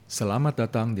Selamat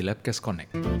datang di Labcast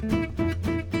Connect.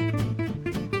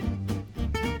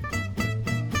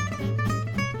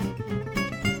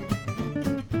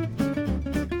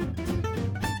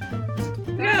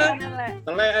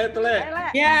 Tele.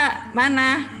 Ya,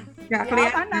 mana? Nggak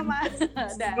kelihatan. Mana, Ma?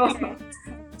 Udah. Oh.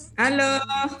 Halo.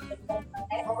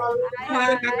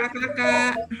 Halo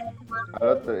kakak-kakak.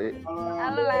 Halo, Tri.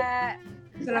 Halo, Le.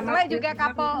 Selamat Le juga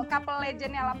couple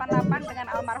legendnya 88 dengan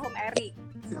almarhum Eri.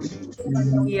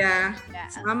 Iya. Ya.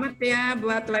 Selamat ya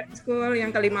buat Lab School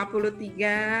yang ke-53.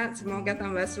 Semoga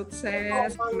tambah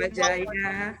sukses, tambah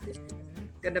jaya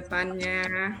ke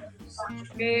depannya.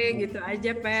 Oke, gitu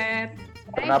aja, Pet.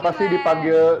 Kenapa sih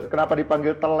dipanggil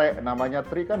Tele? Namanya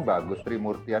Tri kan bagus, Tri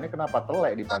Murtiani. Kenapa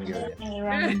Tele dipanggilnya?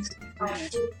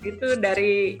 Itu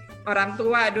dari orang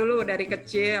tua dulu, dari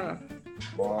kecil.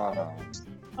 Wow.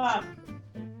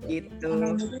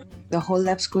 Gitu. The whole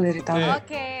lab school dari tahun.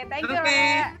 Oke, thank you, Oke.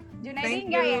 Le. Junaidi Thank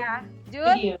enggak you. ya?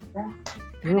 Jun?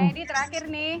 Junaidi terakhir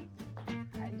nih.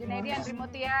 Junaidi Andri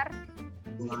Mutiar.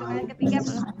 Hitungan ketiga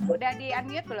belum? Udah di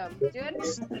unmute belum? Jun?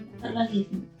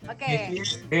 Oke.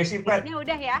 Ini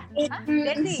udah ya? Hah?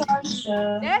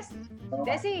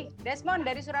 Desi? Desmond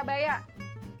dari Surabaya.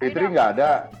 Fitri nggak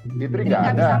ada. Fitri nggak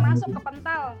Nggak ada. bisa masuk ke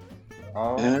pental.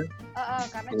 Oh.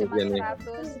 Karena cuma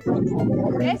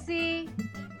 100.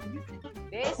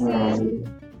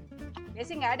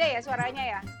 Desi nggak ada ya suaranya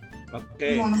ya?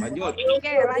 Oke, lanjut.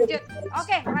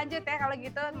 Oke, lanjut ya kalau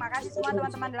gitu. Makasih semua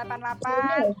teman-teman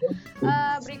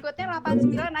 88. Berikutnya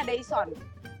 89 ada Ison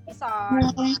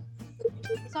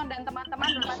dan teman-teman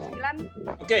 89.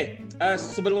 Oke,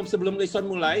 sebelum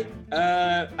Lison mulai,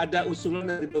 ada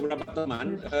usulan dari beberapa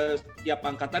teman. Setiap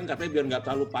angkatan katanya biar nggak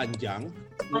terlalu panjang,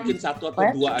 mungkin satu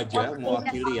atau dua aja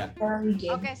mewakili ya.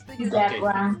 Oke, setuju.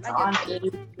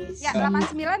 Lanjut. Ya,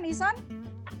 89 Ison.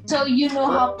 So you know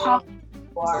how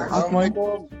popular.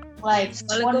 Assalamualaikum.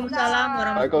 Waalaikumsalam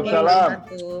Waalaikumsalam.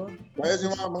 Saya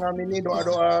cuma mengamini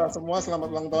doa-doa semua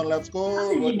selamat ulang tahun Lab School.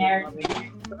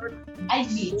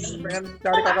 Pengen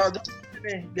cari kakak aja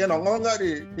nih. Dia nongol nggak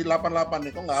di 88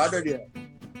 nih? Kok nggak ada dia?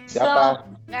 Siapa?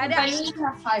 Nggak ada.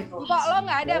 Kok lo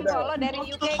nggak ada? Kok lo dari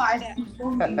UK nggak ada?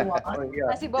 Oh iya.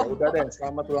 Masih Ya bohong. udah deh.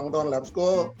 Selamat ulang tahun Lab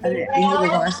School. Ini juga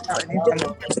gue ngasih tau ini jam.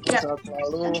 Sehat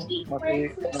selalu.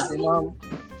 Masih Imam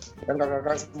dan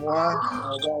kakak-kakak semua.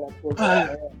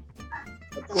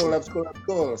 Semoga Lab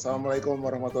School. Assalamualaikum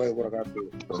warahmatullahi wabarakatuh.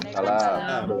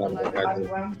 Salam.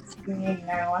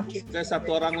 Oke,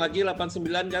 satu orang lagi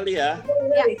 89 kali ya.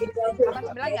 Ya,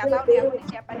 89 nggak tahu nih aku nih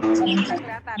siapa nih. Nggak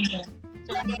kelihatan.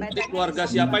 Cuma Nanti dibaca. keluarga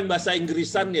siapa yang bahasa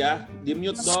Inggrisan ya? Di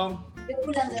mute dong.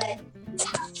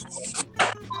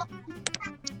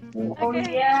 Oke.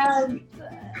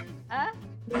 Hah?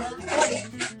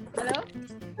 Halo?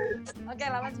 Oke,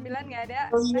 89 nggak ada.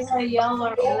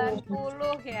 90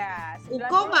 ya.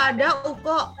 Uko nggak ada,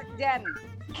 Uko. Sekjen.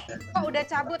 Kok udah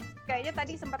cabut? Kayaknya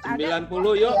tadi sempat ada.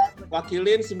 90 yuk,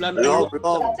 wakilin 90.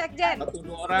 Sekjen. Satu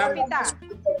dua orang. Novita.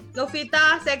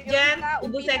 Novita, Sekjen,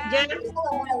 Ibu Upina. Sekjen.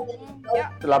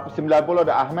 Ya, 90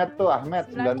 ada Ahmed tuh,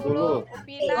 Ahmed 90.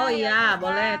 Upina. Oh iya, ya,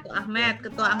 boleh. Tuh Ahmed,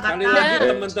 Ketua Sekali Angkatan.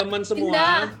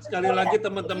 lagi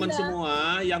teman-teman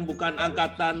semua yang bukan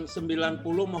angkatan 90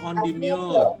 mohon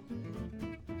di-mute.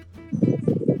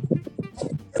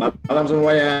 Malam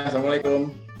semuanya.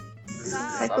 Assalamualaikum.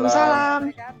 Waalaikumsalam.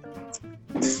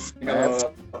 Kalau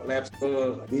Lab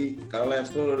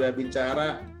School udah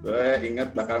bicara, gue inget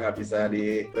bakal nggak bisa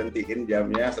diberhentiin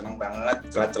jamnya. Seneng banget,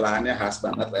 celah-celahannya khas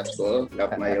banget Lab School,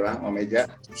 nggak pernah hilang. Om Meja,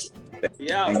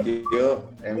 Ya, thank you.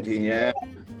 MG-nya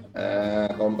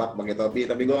kompak pakai topi,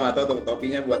 tapi gue nggak tahu tuh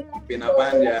topinya buat pin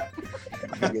apaan ya.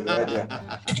 Gitu aja.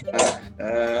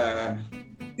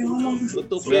 90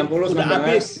 udah senang banget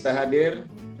habis. kita hadir.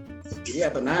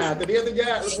 Iya tuh, nah itu dia tuh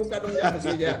Ja, lu buka dong Ja,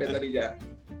 sini Ja, dari tadi Ja.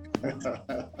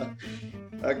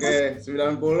 Oke,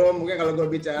 90 mungkin kalau gue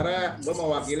bicara, gue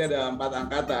mewakili ada 4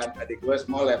 angkatan. Adik gue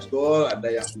semua Lab School, ada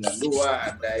yang 92,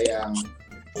 ada yang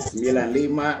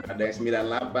 95, ada yang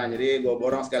 98. Jadi gue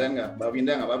borong sekalian nggak, Mbak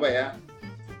Winda nggak apa-apa ya.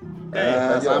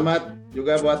 Selamat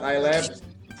juga buat iLab.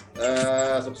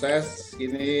 Sukses.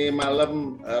 Kini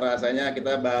malam rasanya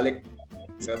kita balik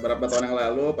ke beberapa tahun yang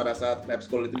lalu pada saat Lab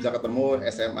School itu bisa ketemu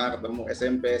SMA, ketemu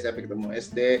SMP, ketemu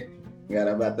SD, nggak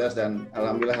ada batas, dan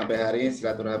alhamdulillah sampai hari ini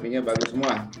silaturahminya bagus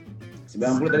semua.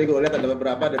 90 tadi gue lihat ada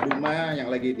beberapa, ada Duma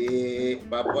yang lagi di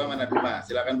Papua. Mana Duma?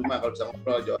 Silakan Duma kalau bisa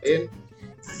ngobrol join.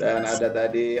 Dan ada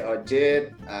tadi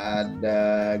Ocit, ada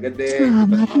Gede.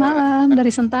 Selamat malam dari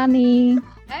Sentani.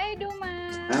 Hai Duma.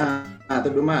 Nah,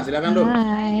 tuh Duma, silakan Dum.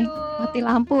 Hai, Ayo. mati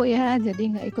lampu ya,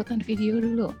 jadi nggak ikutan video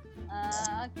dulu.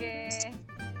 Oke.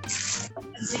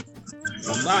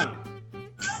 Bambang.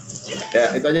 Ya,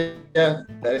 itu aja ya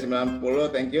dari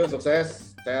 90. Thank you,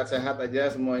 sukses. Sehat-sehat aja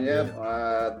semuanya.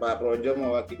 Pak Projo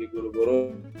mewakili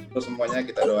guru-guru semuanya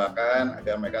kita doakan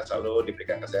agar mereka selalu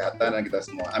diberikan kesehatan dan kita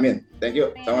semua. Amin. Thank you.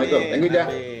 Assalamualaikum. Thank you, Jah.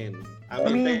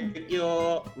 Amin. Thank you,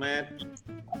 Matt.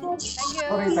 Thank you.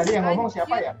 Sorry, tadi yang ngomong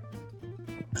siapa ya?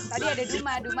 Tadi ada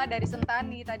Duma dari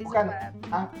Sentani tadi Bukan.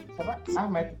 sempat. Siapa?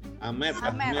 Ahmed.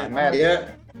 Ahmed.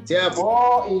 Iya, siap.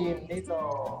 Oh, ini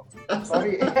toh.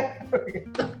 Sorry.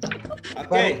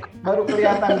 Oke. Baru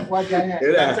kelihatan wajahnya.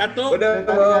 Udah. Satu. Udah.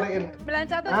 Nyariin.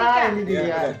 91 Ah, Tika. ini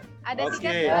dia. Ada Oke.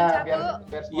 Tika Ya, 91.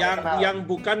 biar semua kenal. Yang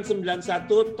bukan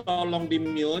 91 tolong di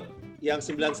mute.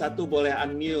 Yang 91 boleh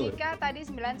unmute. Tika tadi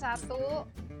 91.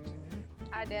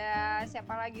 Ada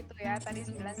siapa lagi tuh ya? Tadi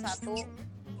 91.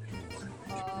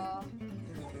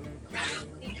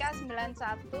 Tika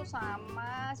 91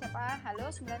 sama siapa? Halo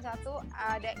 91.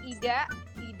 Ada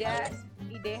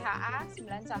IDHA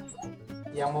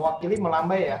 91. Yang mewakili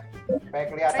melambai ya, supaya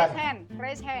kelihatan.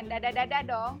 Raise hand. Dada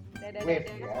dong. Wave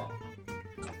Dada. ya.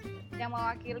 Yang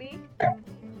mewakili.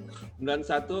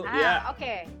 91 ya.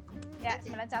 Oke. Ya,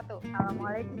 91.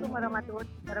 Assalamualaikum warahmatullahi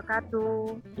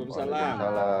wabarakatuh.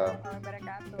 Waalaikumsalam.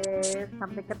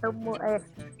 Sampai ketemu.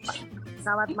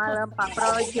 Selamat malam Pak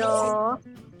Projo.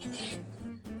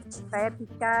 Saya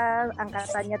Tika,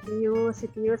 angkatannya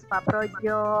Tius Pak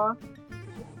Projo.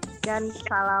 Dan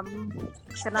salam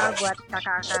kenal buat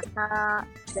kakak-kakak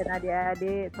dan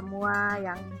adik-adik semua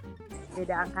yang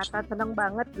beda angkatan. Seneng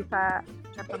banget bisa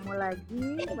ketemu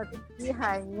lagi meski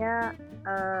hanya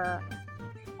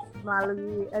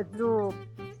melalui Zoom.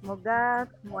 Semoga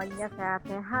semuanya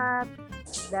sehat-sehat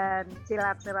dan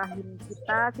silaturahmi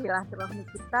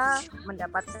kita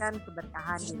mendapatkan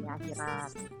keberkahan di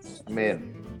akhirat.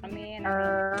 Amin. Amin.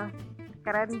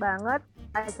 Keren banget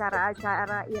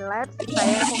acara-acara e-labs.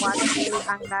 Saya mewakili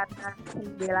angkatan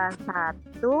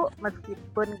 91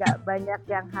 meskipun nggak banyak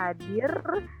yang hadir,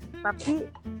 tapi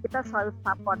kita selalu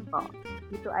support kok.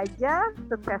 Itu aja,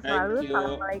 sukses selalu.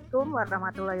 Assalamualaikum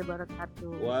warahmatullahi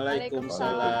wabarakatuh.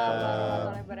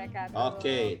 Waalaikumsalam.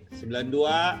 Oke, 92.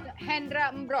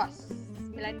 Hendra Mbros.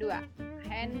 92.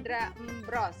 Hendra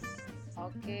Mbros.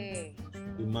 Oke.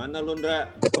 Di mana lu, Ndra?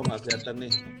 Kok nggak kelihatan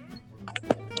nih?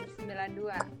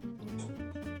 92.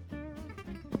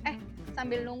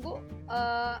 Sambil nunggu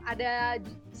ada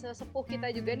sesepuh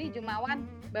kita juga nih, Jumawan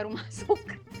baru masuk.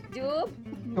 Jum.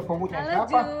 Sepupunya Halo,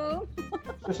 siapa? Jum.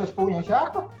 Sesepuhnya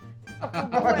siapa?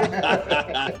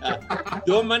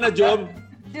 Jom mana Jom?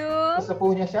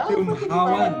 Sesepuhnya siapa?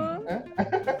 Jumawan.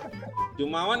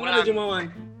 Jumawan mana Jumawan?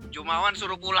 Jumawan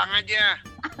suruh pulang aja.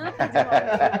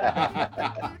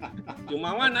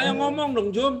 Jumawan, ayo ngomong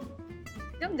dong Jum.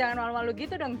 Jum, jangan malu-malu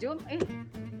gitu dong Jum.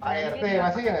 Pak RT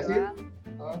masih ya nggak sih?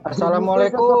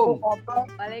 Assalamualaikum.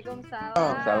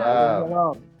 Waalaikumsalam.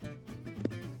 Salam.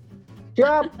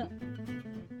 Siap.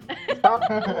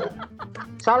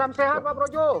 Salam sehat Pak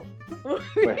Projo.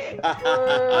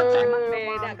 Emang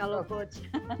beda kalau coach.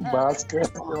 Basket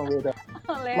emang beda.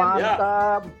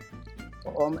 Mantap.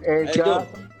 Om Eja.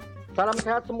 Salam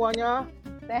sehat semuanya.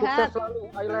 Sehat. Sukses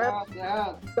selalu iLab.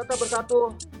 Tetap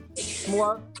bersatu.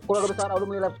 Semua keluarga besar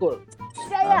alumni Lab School.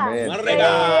 Amin.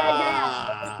 Merdeka.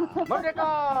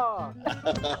 Merdeka.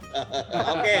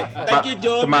 Oke, thank you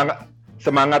Jom.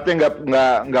 Semangatnya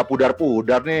nggak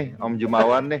pudar-pudar nih Om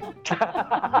Jumawan nih.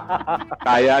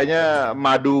 Kayaknya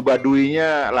madu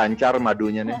baduinya lancar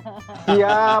madunya nih.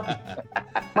 Siap.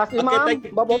 Mas Imam, thank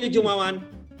you Jumawan.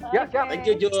 Ya, siap. Thank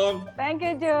you Jom. Thank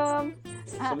you Jum.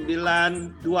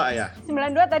 92 ya.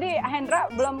 92 tadi Hendra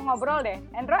belum ngobrol deh.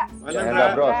 Hendra.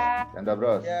 Hendra Bros. Hendra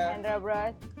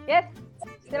Bros. Yes.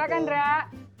 Silakan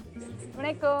Ndra.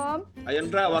 Assalamualaikum. Ayo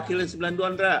Ndra, wakilin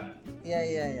 92 Ndra.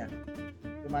 Iya.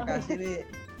 Terima kasih nih.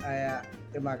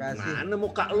 Terima kasih. Mana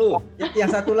muka lu? Yang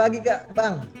satu lagi Kak,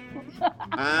 Bang.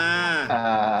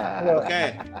 Oke.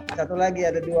 Satu lagi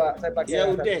ada dua. Saya pakai. Ya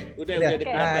udah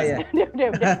dekat. Ya. Udah.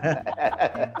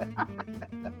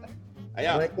 Ayo.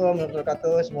 Assalamualaikum warahmatullahi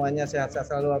wabarakatuh. Semuanya sehat-sehat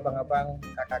selalu abang-abang,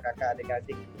 kakak-kakak,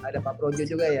 adik-adik. Ada Pak Projo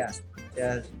juga ya.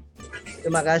 Ya.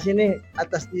 Terima kasih nih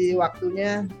atas di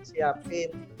waktunya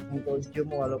siapin untuk Zoom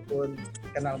walaupun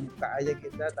kenal muka aja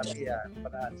kita, tapi ya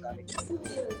pernah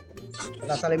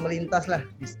saling melintas lah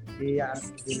di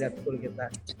Lab School kita.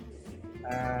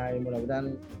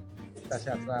 Mudah-mudahan kita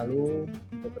sehat selalu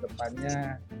untuk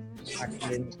kedepannya,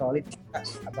 makin solid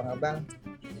abang-abang,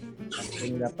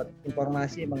 makin dapat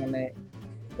informasi mengenai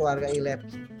keluarga iLab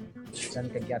dan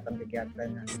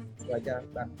kegiatan-kegiatannya. Itu aja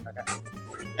Bang, kakak.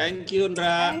 Thank you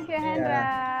Ndra. Thank you Hendra.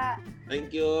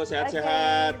 Thank you,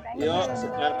 sehat-sehat. Okay, Yuk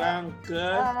sekarang ke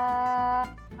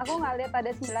Aku nggak lihat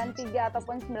ada 93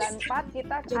 ataupun 94,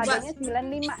 kita adanya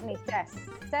 95 nih,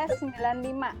 Ces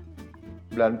 95.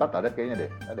 94 ada kayaknya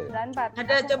deh. Ada ya? 94.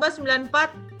 Ada, coba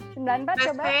 94. 94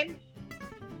 coba. Present.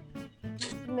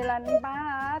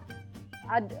 94.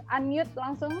 Unmute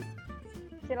langsung.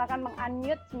 Silakan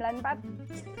meng-unmute 94.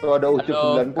 Tuh ada Ucup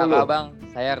 90. Kakak Abang,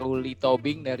 saya Ruli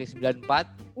Tobing dari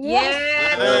 94. Yes.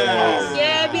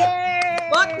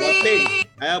 Boting.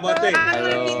 Ayo Boting.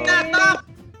 Halo.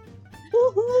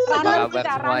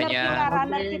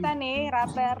 Runner kita nih,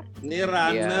 rapper. Ini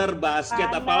runner basket,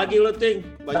 apalagi lo Ting?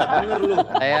 Banyak bener lu.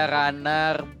 Saya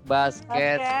runner,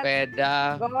 basket,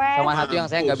 sepeda, sama satu yang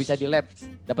saya nggak bisa di lab,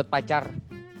 dapat pacar.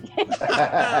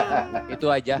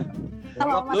 Itu aja.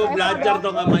 Lu belajar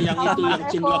dong sama yang itu, yang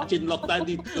cinlok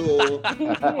tadi tuh.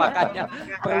 Makanya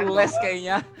perlu les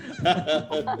kayaknya.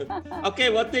 Oke,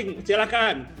 Boting,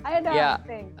 silakan. Ayo dong, Ya,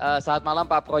 Boting. selamat malam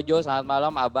Pak Projo, selamat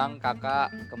malam Abang,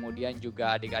 Kakak, kemudian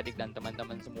juga adik-adik dan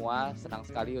teman-teman semua. Senang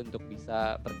sekali untuk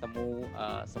bisa bertemu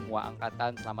semua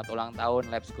angkatan. Selamat ulang tahun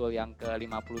Lab School yang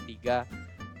ke-53.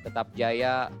 Tetap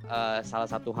jaya. Salah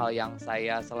satu hal yang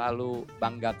saya selalu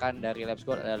banggakan dari Lab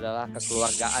School adalah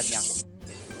kekeluargaan yang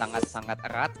sangat-sangat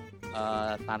erat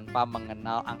tanpa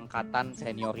mengenal angkatan,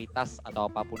 senioritas atau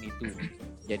apapun itu.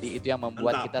 Jadi itu yang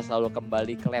membuat kita selalu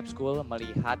kembali ke Lab School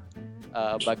melihat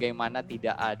bagaimana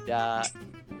tidak ada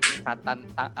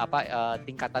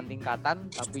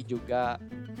tingkatan-tingkatan, tapi juga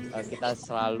kita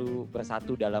selalu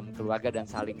bersatu dalam keluarga dan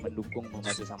saling mendukung,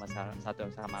 membantu satu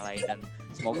sama lain. Dan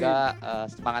semoga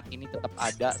semangat ini tetap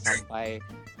ada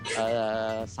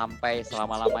sampai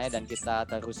selama-lamanya dan kita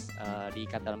terus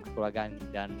diikat dalam kekeluargaan.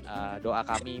 Dan doa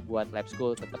kami buat Lab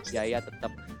School tetap jaya,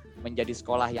 tetap menjadi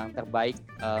sekolah yang terbaik,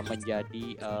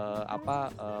 menjadi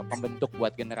pembentuk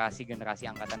buat generasi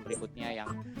angkatan berikutnya yang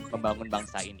membangun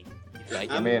bangsa ini. Itu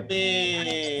aja. Amin.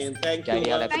 Thank you.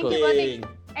 Jaya Lab School.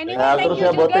 Ini thank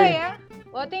you juga ya.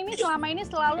 Boting ini selama ini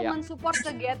selalu mensupport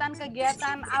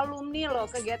kegiatan-kegiatan alumni loh,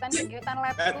 kegiatan-kegiatan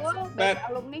Lab School dari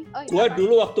alumni. Gua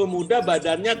dulu waktu muda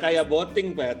badannya kayak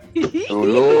Boting, Pet.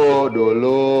 Dulu.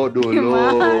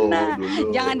 Gimana?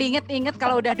 Jangan diinget-inget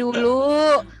kalau udah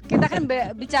dulu. Kita kan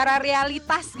bicara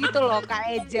realitas gitu loh,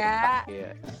 Kak Eja.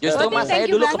 Justru Boting, Mas saya thank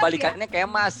you dulu banget kebalikannya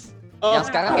kayak Mas.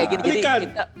 Yang sekarang kayak gini, jadi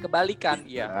kita kebalikan,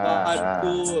 iya.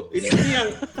 Aduh, ini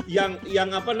yang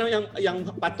apa namanya, yang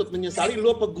patut menyesali lu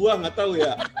apa gua nggak tahu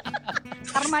ya.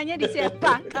 Karmanya di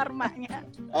siapa? Karmanya.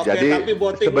 Oke, Jadi, tapi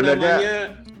Boting sebenarnya namanya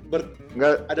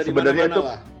ada di sebenarnya itu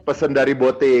mana-mana lah. pesan dari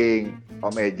Boting.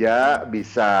 Om Eja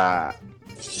bisa.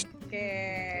 Oke,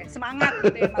 semangat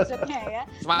gitu ya maksudnya ya.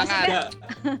 Semangat.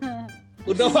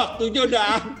 Udah waktunya udah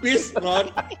habis, Ron.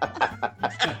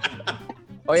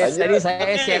 Oh ya, tadi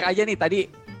saya share aja nih tadi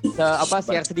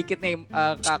share sedikit nih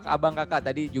abang kakak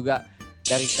tadi juga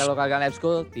dari kalau Kakak Lab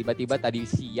School tiba-tiba tadi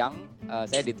siang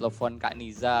saya ditelepon Kak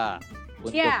Niza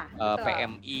untuk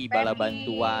PMI Bala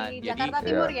Bantuan. Jakarta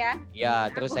Timur ya. Ya,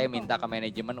 terus saya minta ke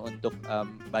manajemen untuk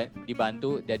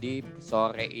dibantu. Jadi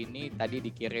sore ini tadi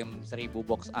dikirim 1000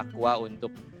 box aqua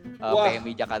untuk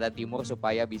PMI Jakarta Timur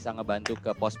supaya bisa ngebantu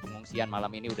ke pos pengungsian.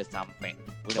 Malam ini udah sampai.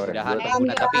 Mudah-mudahan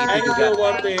berguna. Tapi itu juga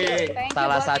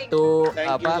salah satu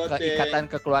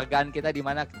keikatan kekeluargaan kita di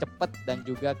mana cepet dan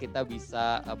juga kita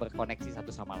bisa berkoneksi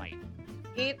satu sama lain.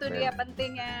 Itu dia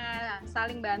pentingnya,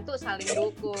 saling bantu, saling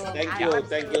dukung. Thank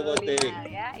you Boting.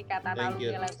 Ya, ikatan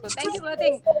alumni Lab School. Thank you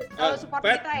Boting. Kalau support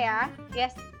kita ya.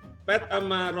 Yes. Pet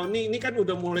sama Roni ini kan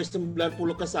udah mulai 90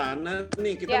 ke sana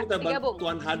nih. Kita minta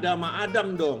bantuan Hada sama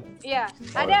Adam dong. Iya,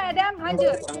 ada Adam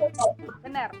lanjut.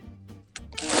 Benar.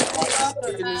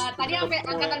 Tadi sampai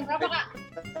angkatan berapa, Kak?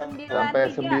 Sampai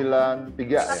 93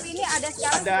 ya. Tapi ini ada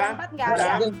sekarang 94 nggak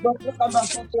ada?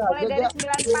 Mulai dari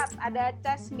 94, ada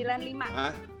Ces 95.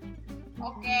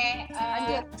 Oke,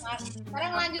 lanjut.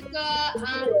 Sekarang lanjut ke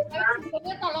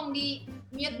sebelumnya tolong di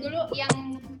mute dulu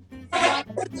yang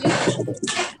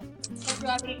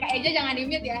kecuali Kak Eja jangan di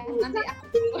mute ya. Nanti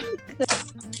aku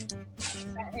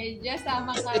Kak Eja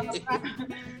sama Kak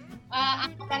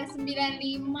angkatan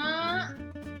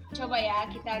 95. Coba ya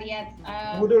kita lihat.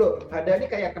 Tunggu dulu, ada ini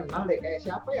kayak kenal deh, kayak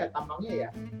siapa ya tampangnya ya?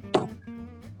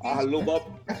 Lu Bob.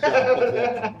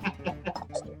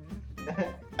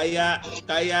 Kayak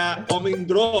Om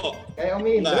Indro. Kayak Om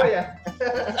Indro ya.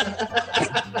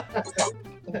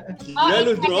 Iya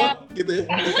lu Indro gitu.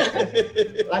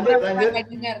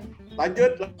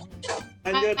 Lanjut.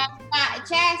 Kak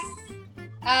Ces,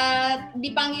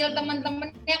 dipanggil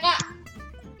teman-temannya Kak,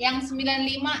 yang 95.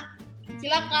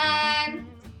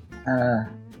 Silakan.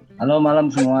 Halo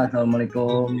malam semua,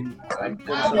 assalamualaikum.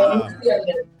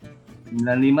 95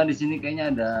 di sini kayaknya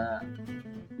ada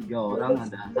 3 orang,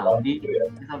 ada Safi.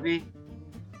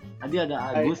 Tadi ada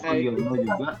Agus Sugiono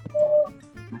juga.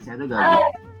 Masih ada gak?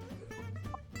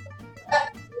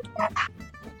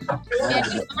 Biar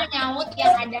kita nyaut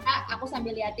yang ada, aku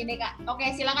sambil liatin deh Kak. Oke,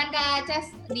 silakan Kak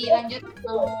Ces, dilanjut.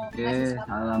 Oke,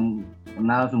 salam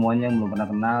kenal semuanya yang belum pernah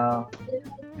kenal,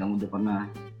 yang udah pernah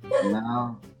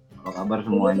kenal. Apa kabar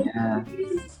semuanya?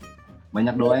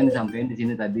 Banyak doa yang disampaikan di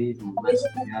sini tadi, semoga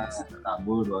semuanya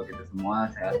terkabul, doa kita semua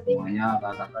sehat semuanya.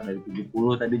 Kakak-kakak dari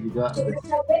 70 tadi juga.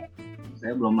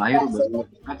 Saya belum lahir baru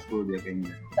dekat 10 dia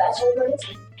kayaknya.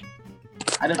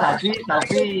 Ada Safi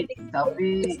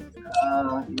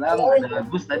bilang ada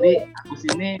Agus tadi. Agus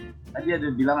ini tadi ada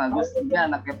bilang Agus ini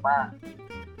anaknya Pak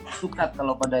Sukat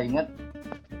kalau pada ingat.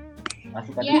 Pak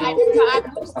Sukat Ya, ada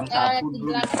Pak Agus Kang Sapu di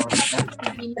dulu.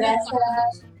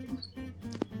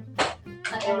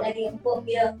 Ada lagi empuk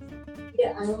ya.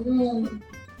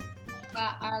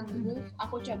 Kak Agus,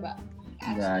 aku coba.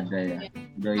 Nggak ada ya,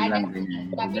 udah hilang kayaknya.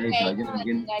 Tapi Udah itu aja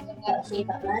mungkin. nggak dengar sih.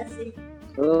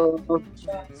 Halo.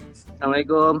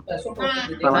 Assalamualaikum.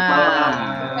 Selamat malam.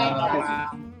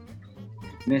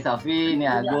 Ini Safi, ini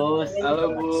Agus.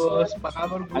 Halo Gus, apa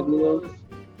kabar Gus?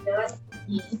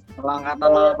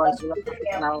 Angkatan 8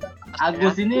 kenal.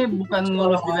 Agus ini bukan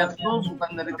lulus di lab school, bukan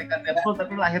dari TK lab school,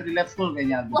 tapi lahir di lab school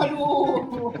kayaknya Agus.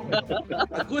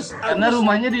 Agus, Karena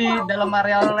rumahnya di dalam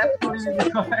area lab school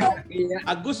ini.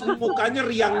 Agus mukanya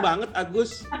riang banget,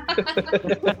 Agus.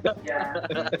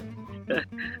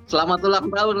 Selamat ulang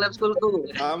tahun lab school tuh.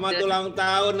 Selamat ulang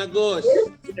tahun, Agus.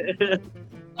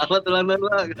 Selamat ulang tahun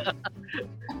Bang.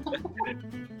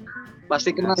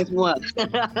 Pasti kenal semua.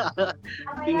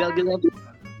 Tinggal di lab.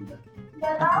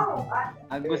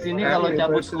 Agus ini kalau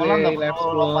cabut sekolah nggak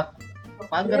perlu lompat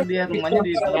pagar, dia rumahnya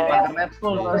di dalam pagar lab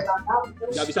school.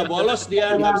 Nggak bisa bolos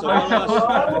dia, nggak bisa bolos.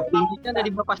 Tingginya dari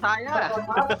bapak saya.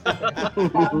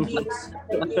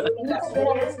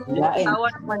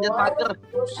 Kawan manjat pagar.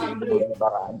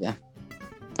 aja.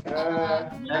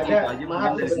 Ada,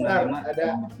 maaf sebentar, ada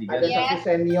satu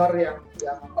senior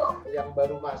yang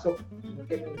baru masuk,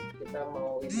 mungkin kita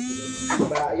mau ini dulu.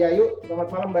 Mbak Yayu, selamat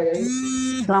malam Mbak Yayu.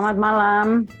 Selamat malam.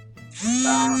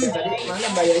 Tadi mana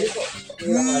Mbak Yayu kok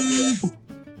hilang lagi ya?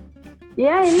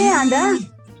 Iya, ini ada.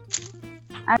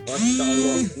 Masya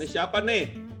Allah, ini siapa nih?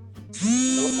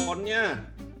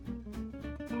 Teleponnya.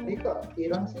 Ini kok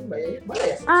hilang sih Mbak Yayu? Mana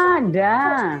ya? Ada.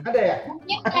 Ada ya?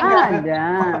 Ada.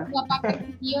 Nggak pakai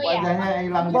video ya. Wajahnya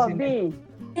hilang di sini. Bobby.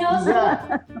 Iya.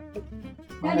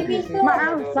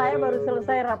 Maaf, saya baru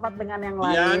selesai rapat dengan yang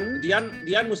lain.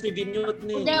 Dian mesti di-mute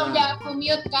nih. Udah aku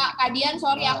mute Kak. Kak Dian,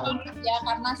 sorry aku mute ya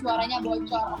karena suaranya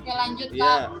bocor. Oke, lanjut Kak.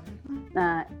 Iya.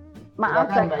 Nah, maaf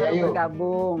Silakan, saya Mbak baru Yayu.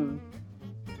 bergabung.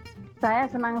 Saya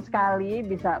senang sekali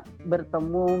bisa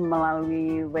bertemu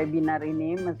melalui webinar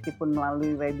ini, meskipun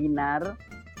melalui webinar.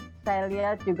 Saya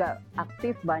lihat juga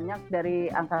aktif banyak dari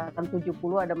angkatan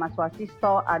 70, ada Mas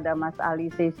Wasisto, ada Mas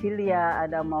Ali Cecilia,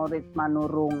 ada Maurits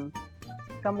Manurung.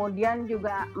 Kemudian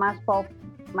juga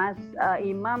Mas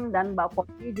Imam dan Mbak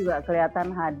Popi juga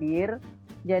kelihatan hadir.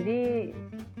 Jadi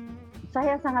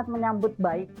saya sangat menyambut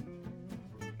baik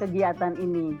kegiatan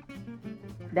ini.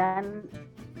 Dan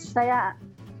saya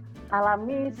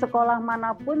alami sekolah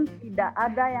manapun tidak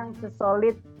ada yang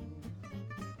sesolid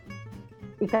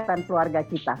ikatan keluarga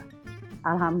kita.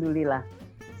 Alhamdulillah.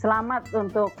 Selamat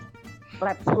untuk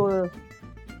lab school.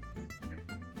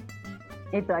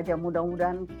 Itu aja,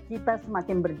 mudah-mudahan kita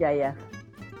semakin berjaya.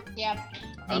 Siap.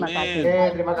 Terima kasih. Oke,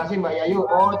 terima kasih Mbak Yayu.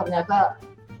 Oh, ternyata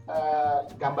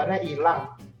gambarnya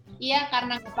hilang. Iya,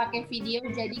 karena nggak pakai video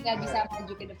jadi nggak bisa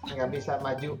maju ke depan. Nggak bisa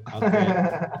maju.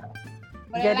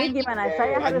 Boleh Jadi lanjut. gimana?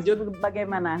 Saya harus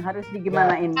bagaimana? Harus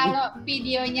digimanain? Kalau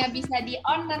videonya bisa di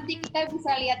on, nanti kita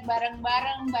bisa lihat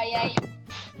bareng-bareng Mbak Yayu.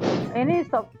 Ini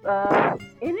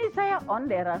ini saya on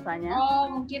deh rasanya.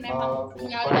 Oh, mungkin emang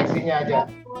koneksinya aja.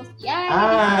 Ya.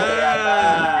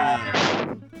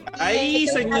 Hai,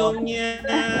 senyumnya.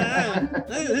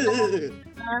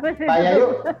 Mbak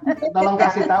Yayu, tolong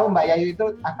kasih tahu Mbak Yayu itu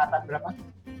angkatan berapa?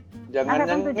 Jangan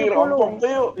nyengir, ompong tuh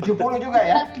yuk. 70 juga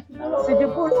ya? 70.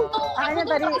 Aku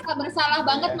tuh merasa bersalah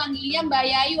banget manggilnya Mbak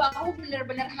Yayu. Aku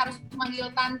bener-bener harus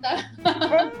manggil tante.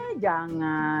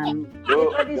 Jangan.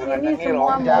 Yuk, Kita di sini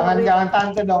semua jangan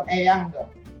tante dong, eyang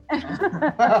dong.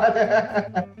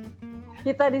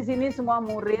 Kita di sini semua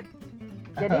murid.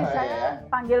 Jadi saya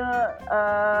panggil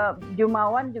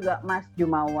Jumawan juga Mas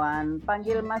Jumawan,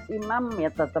 panggil Mas Imam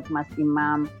ya tetap Mas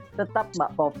Imam, tetap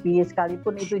Mbak Popi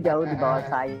sekalipun itu jauh di bawah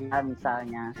saya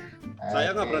misalnya.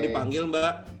 Saya nggak pernah dipanggil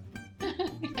Mbak.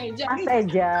 Mas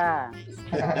Eja,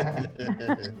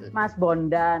 Mas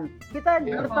Bondan, kita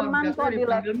berteman kok di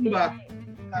lab ini.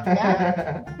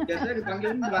 Biasanya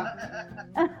dipanggil Mbak.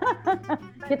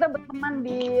 Kita berteman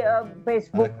di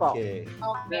Facebook kok. Oke,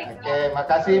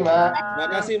 makasih Mbak.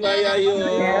 Makasih Mbak Yayu.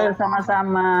 Ya,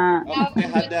 sama-sama. Oke,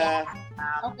 Hada.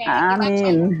 Oke,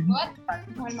 Amin.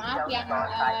 Mohon maaf yang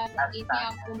ini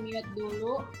aku mute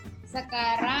dulu.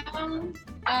 Sekarang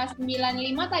 95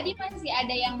 tadi masih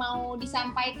ada yang mau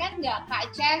disampaikan nggak?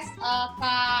 Kak Ces,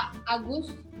 Kak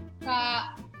Agus,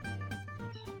 Kak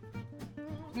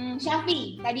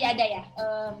Syafi tadi ada ya?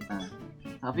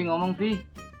 Syafi ngomong, Vi.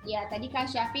 Ya, tadi Kak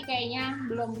Syafi kayaknya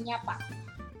belum menyapa.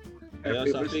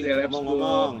 Ayo Syafi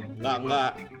ngomong.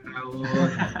 Enggak.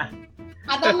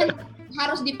 Atau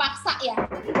harus dipaksa ya?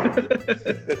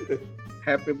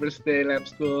 Happy birthday Lab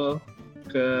School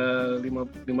ke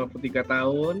 53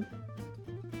 tahun.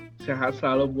 Sehat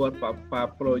selalu buat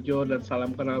Pak Projo dan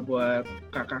salam kenal buat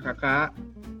kakak-kakak.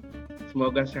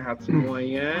 Semoga sehat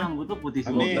semuanya.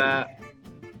 Semoga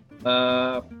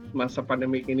masa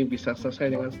pandemik ini bisa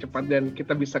selesai dengan cepat dan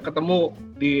kita bisa ketemu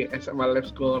di SMA Lab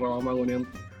School Rawamangun yang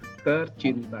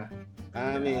tercinta.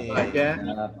 Amin. Aja.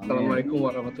 Assalamualaikum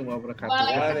warahmatullahi wabarakatuh.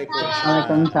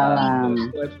 Waalaikumsalam.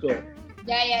 Lab School.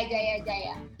 Jaya.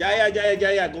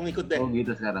 Jaya, gue ngikut deh. Oh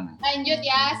gitu sekarang. Lanjut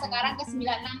ya, sekarang ke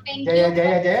 96, thank you.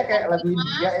 Jaya kayak lagu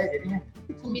India ya jadinya.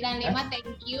 95, thank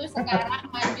you. Sekarang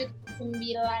lanjut ke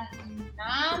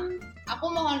 96.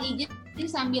 Aku mohon izin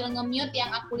sambil nge-mute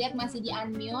yang aku lihat masih di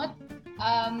unmute.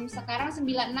 Sekarang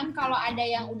 96, kalau ada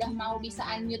yang udah mau bisa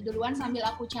unmute duluan sambil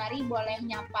aku cari, boleh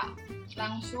nyapa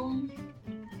langsung.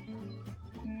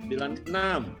 96.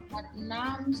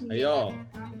 96. Ayo.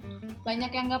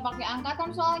 Banyak yang nggak pakai angkatan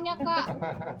soalnya Kak.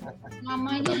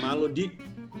 Namanya. Udah malu di.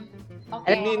 Oke.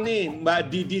 Ini nih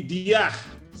Mbak Didi Diah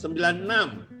 96.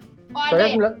 Oh ada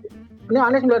ya? Ini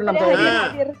aneh 96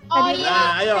 saya. Oh iya,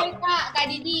 ayo. Kak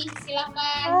Didi,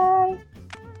 silakan.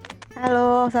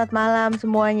 Halo, selamat malam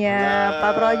semuanya.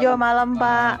 Pak Projo, malam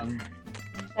Pak.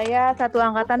 Saya satu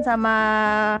angkatan sama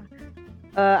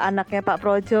anaknya Pak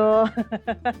Projo,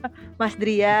 Mas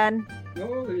Drian.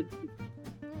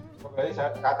 Berarti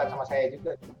angkatan sama saya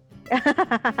juga.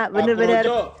 Bener-bener.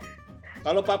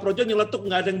 Kalau Pak Projo nyeletuk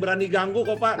nggak ada yang berani ganggu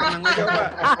kok Pak. Tenang aja Pak.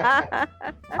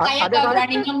 Saya nggak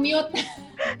berani nge-mute.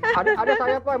 Ada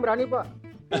saya Pak yang berani Pak.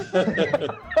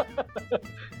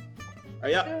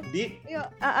 Ayo, Di. Yuk,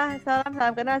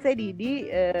 salam kenal, saya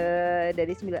Didi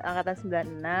dari angkatan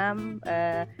 96.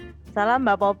 Salam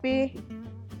Mbak Popi,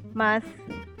 Mas.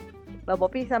 Mbak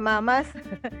Popi sama Mas.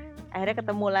 Akhirnya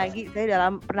ketemu lagi. Saya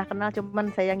pernah kenal,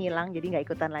 cuman saya ngilang, jadi nggak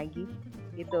ikutan lagi.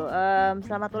 Gitu.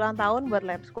 Selamat ulang tahun buat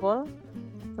Lab School.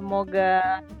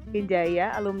 Semoga makin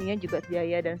jaya, alumninya juga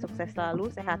jaya dan sukses selalu,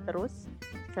 sehat terus,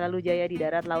 selalu jaya di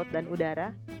darat, laut dan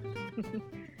udara.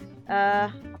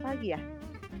 Apa lagi ya?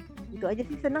 Itu aja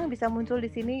sih, senang bisa muncul di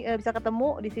sini, bisa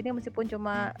ketemu di sini meskipun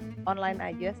cuma online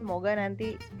aja. Semoga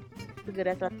nanti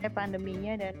segera selesai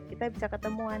pandeminya dan kita bisa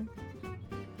ketemuan.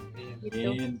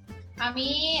 Gitu.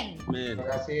 Amin. Terima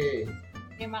kasih.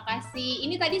 Terima kasih.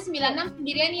 Ini tadi 96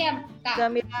 sendirian ya, Kak?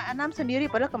 96 sendiri,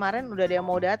 padahal kemarin udah ada yang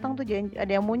mau datang tuh,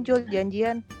 ada yang muncul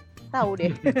janjian. Tahu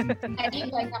deh. Tadi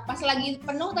banyak, pas lagi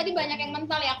penuh tadi banyak yang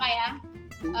mental ya, Kak ya?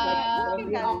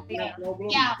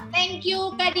 Ya, thank you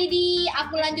Kak Didi.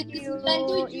 Aku lanjut ke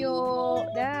 97.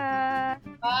 Dah.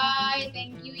 Bye,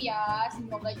 thank you ya.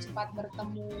 Semoga cepat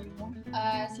bertemu.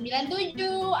 97,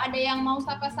 ada yang mau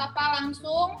sapa-sapa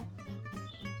langsung?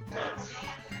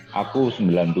 Aku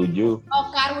 97. Oh,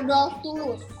 Kak Rudolf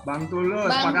Tulus. Bang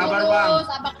Tulus, Bang apa kabar Tulus,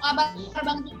 Bang? apa kabar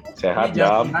Bang Tulus? Sehat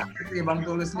Jam. Nih Bang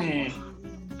Tulus nih.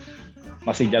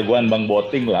 Masih jagoan Bang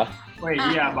Boting lah. Wah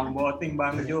iya Bang Boting,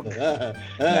 Bang Jup.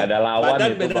 Nggak ada lawan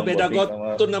Badan itu beda-beda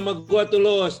tuh nama gua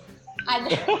Tulus.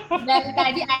 Ada dari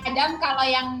tadi Adam kalau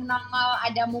yang normal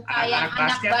ada muka yang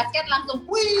anak basket langsung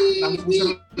wih.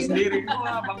 Langsung sendiri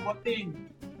gua Bang Boting.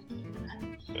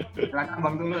 Silakan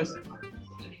Bang Tulus.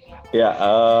 Ya,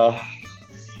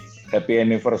 happy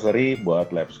anniversary buat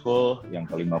Lab School yang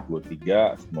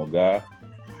ke-53. Semoga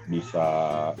bisa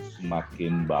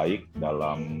semakin baik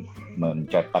dalam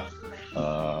mencetak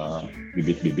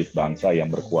bibit-bibit bangsa yang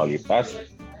berkualitas,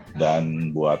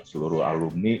 dan buat seluruh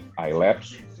alumni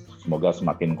iLabs semoga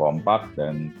semakin kompak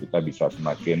dan kita bisa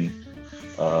semakin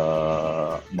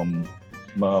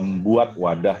membuat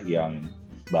wadah yang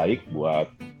baik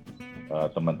buat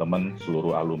teman-teman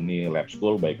seluruh alumni Lab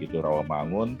School, baik itu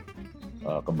Rawamangun,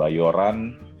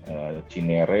 Kebayoran,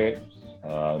 Cinere,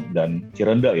 dan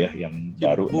Cirenda ya yang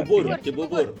baru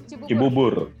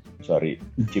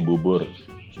Cibubur.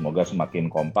 Semoga semakin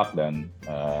kompak dan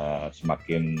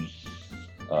semakin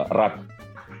erat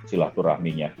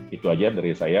silaturahminya. Itu aja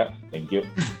dari saya. Thank you.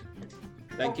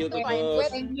 Thank you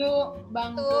Thank you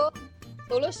Bang.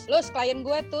 Tulus, klien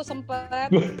gue tuh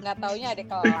sempet nggak taunya ada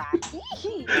kelas.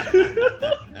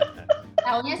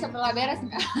 Taunya setelah beres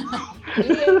nggak?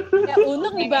 Iya, ya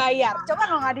untung dibayar. Coba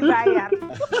kalau nggak dibayar.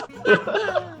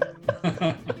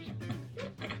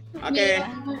 Oke.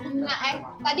 Nah,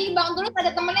 tadi Bang Tulus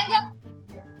ada temennya nggak?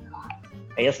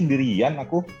 Saya sendirian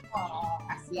aku. Oh,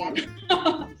 kasihan.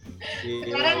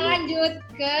 Sekarang lanjut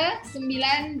ke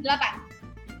 98.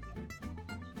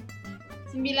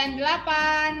 98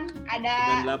 ada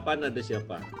 98 ada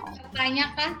siapa?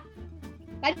 tanya kah?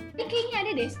 Tadi kayaknya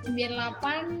ada deh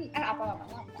 98 apa?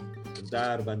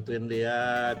 Bentar, bantuin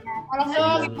lihat. Kalau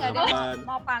dong, ada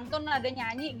mau pantun ada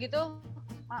nyanyi gitu.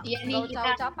 Iya nih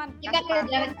ucapan. Kita ke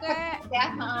jalan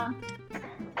ya.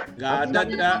 Nggak ada,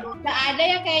 tidak. Nggak ada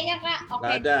ya kayaknya Kak. Oke.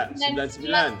 Nggak ada.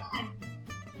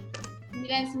 99.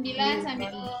 99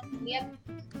 sambil lihat.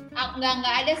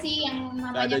 Nggak ada sih yang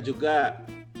namanya. Nggak ada juga.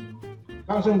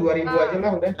 Langsung 2000 aja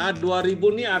lah udah. Nah,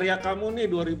 2000 nih area kamu nih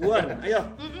 2000-an. Ayo.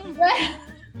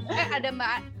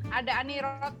 Ada Ani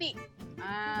Roti.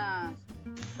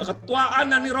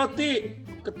 Ketuaan Ani Roti.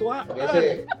 Ketuaan.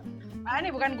 Ini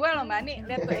bukan gue loh Mbak Ani.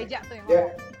 Lihat tuh Eja tuh yang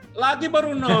ngomong. Lagi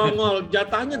baru nongol.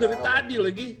 Jatahnya dari tadi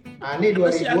lagi. Ani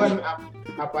 2000-an.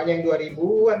 Apanya yang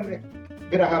 2000-an nih?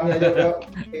 Gerahamnya aja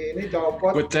ini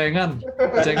copot. Gocengan.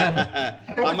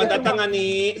 Selamat datang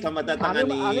Ani. Selamat datang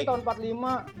Ani. Ani tahun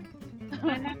 45.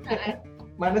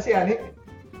 Mana sih Ani?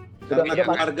 Kami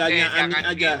harganya Ani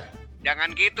aja.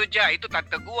 Jangan gitu, Ja. Itu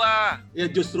tante gua. Ya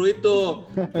justru itu.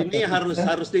 Ini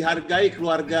harus dihargai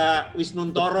keluarga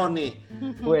Wisnuntoro nih.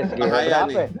 Wes,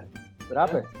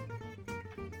 berapa?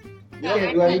 Ya,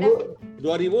 2000.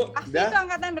 Kavi itu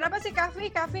angkatan berapa sih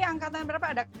Kavi angkatan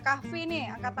berapa? Ada Kavi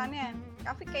nih angkatannya.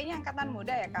 Kavi kayaknya angkatan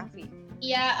muda ya Kavi.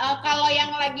 Iya, kalau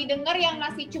yang lagi denger yang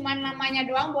masih cuma namanya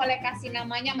doang boleh kasih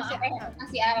namanya masih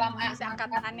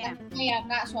angkatannya. Ya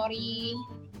Kak, sorry.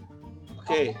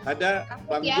 Oke, ada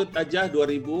lanjut aja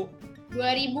 2000.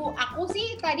 2000, aku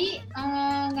sih tadi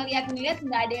ngeliat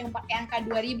nggak ada yang pakai angka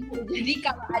 2000. Jadi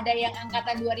kalau ada yang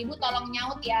angkatan 2000 tolong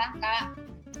nyaut ya Kak.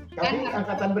 Kavi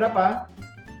angkatan berapa?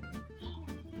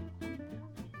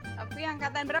 Kavi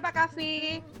angkatan berapa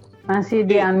Kavi? Masih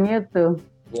di unmute tuh.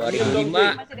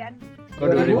 2005. Masih di unmute. Oh,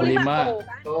 2005.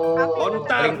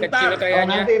 Paling kecil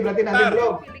kayaknya. Berarti nanti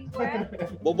belum.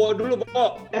 Bobo dulu, Bobo.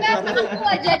 Aku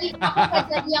nggak jadi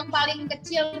yang paling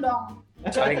kecil dong.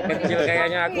 Paling kecil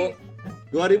kayaknya aku.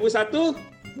 2001?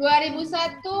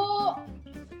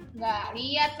 2001 nggak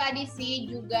lihat tadi sih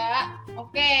juga.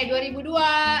 Oke, 2002.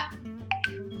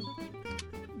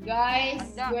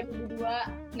 Guys, 2002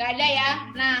 nggak ada ya.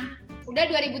 Nah, udah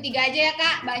 2003 aja ya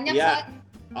Kak. Banyak ya.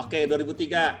 Oke,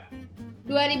 2003.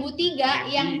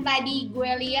 2003 yang tadi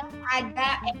gue lihat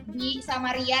ada Edi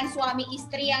sama Rian suami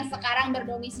istri yang sekarang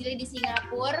berdomisili di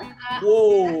Singapura.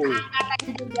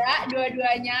 Angkatan juga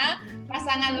dua-duanya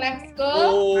pasangan Lab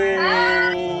School.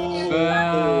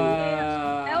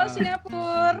 Halo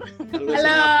Singapura.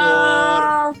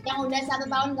 Halo. Yang udah 1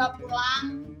 tahun gak pulang.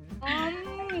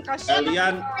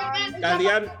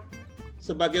 Kalian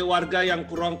sebagai warga yang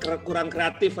kurang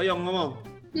kreatif, ayo ngomong.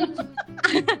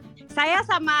 Saya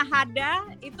sama Hada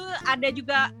itu ada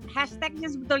juga hashtagnya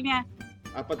sebetulnya.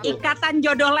 Apa tuh? Ikatan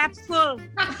Jodoh Lab School.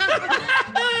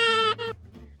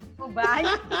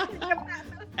 Banyak.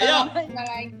 Ayo,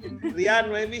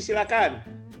 Rian, Maybe silakan.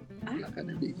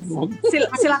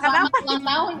 Silakan apa? Ulang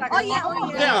tahun. Oh iya.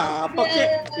 Ya, apa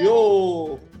kek? Yo.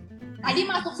 Tadi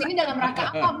masuk sini dalam rangka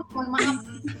apa? Mohon maaf.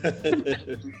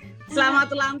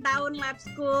 Selamat ulang tahun Lab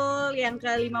School yang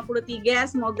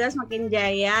ke-53. Semoga semakin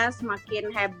jaya, semakin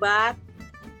hebat,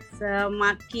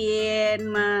 semakin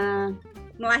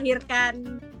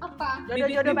melahirkan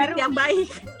jodoh-jodoh baru yang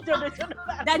baik.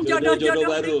 Dan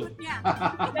jodoh-jodoh baru.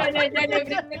 Jodoh-jodoh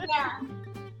berikutnya.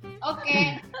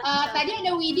 Oke, tadi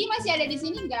ada Widi, masih ada di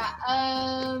sini nggak?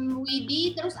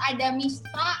 Widi, terus ada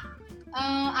Mista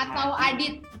atau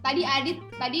Adit. Tadi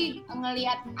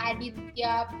ngelihat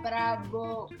Aditya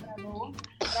Prabowo.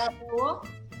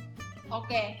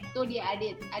 Oke, itu dia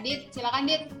Adit. Adit, silakan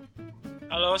Dit.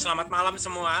 Halo, selamat malam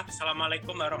semua.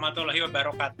 Assalamualaikum warahmatullahi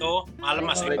wabarakatuh. Malam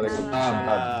Mas.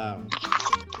 Waalaikumsalam.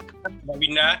 Mbak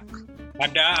Winda,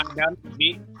 Adam,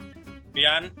 Bi,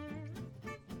 Rian,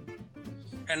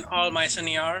 and all my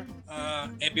senior,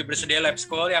 happy birthday Lab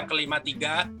School yang ke-53.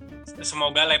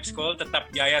 Semoga Lab School tetap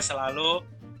jaya selalu,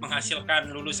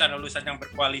 menghasilkan lulusan-lulusan yang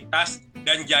berkualitas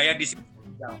dan jaya di sini.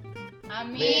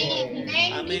 Amin.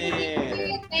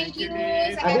 Thank you.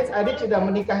 Adit sudah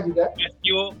menikah juga. Bless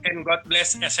you and God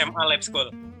bless SMA Lab School.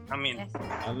 Amin.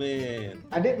 Amin.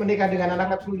 Adit menikah dengan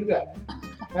anak Lab School juga?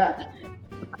 Enggak.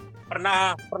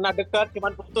 Pernah dekat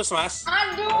cuman putus, Mas.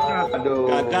 Aduh.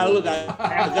 Gagal lu,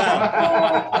 gagal.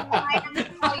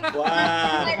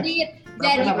 Wah. Jadi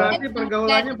berarti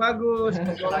pergaulannya bagus.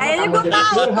 Kayaknya gue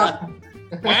tahu.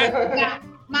 Enggak.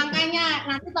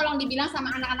 Makanya nanti tolong dibilang sama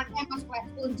anak-anaknya yang masuk lab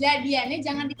school, jadiannya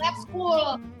jangan di lab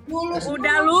school. Lulus.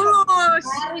 Udah lulus.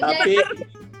 Baru Tapi jadi.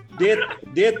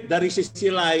 Dit dari sisi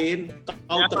lain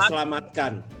kau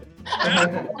terselamatkan.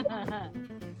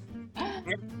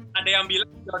 Ada yang bilang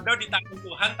jodoh di tangan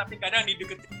Tuhan, tapi kadang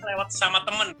dideketin lewat sama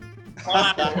temen.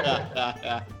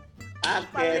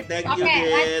 Oke, thank you, Oke,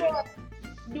 Dit. lanjut.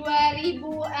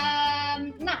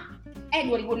 2006.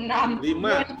 2006.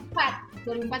 2004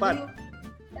 dulu.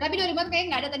 Tapi 2004 kayaknya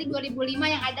nggak ada, tadi 2005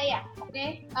 yang ada ya.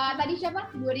 Oke. Tadi siapa?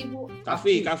 2000.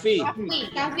 Kafi.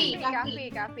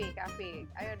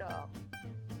 Ayo dong.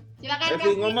 Silakan Vi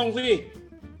Kafi. ngomong, Vi.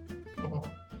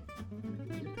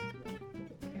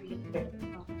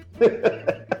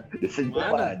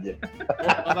 Senyum aja.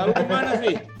 Lalu kemana,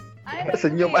 Vi?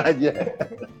 Senyum aja.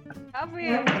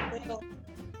 Kafi.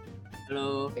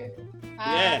 Halo.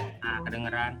 Yeah. Nah,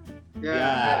 kedengeran.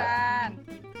 Ya.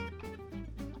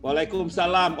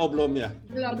 Waalaikumsalam. Oh, belum ya?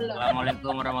 Belum.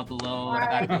 Assalamualaikum warahmatullahi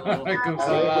wabarakatuh.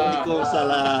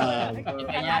 Waalaikumsalam.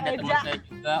 Kayaknya ada teman saya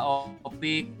juga,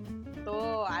 Opik.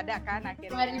 Tuh, ada kan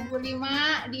akhirnya.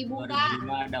 2005 dibuka.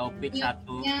 2005 ada Opik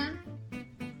satu.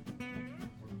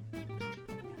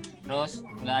 Terus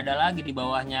nggak ada lagi di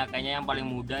bawahnya, kayaknya yang paling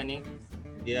muda nih.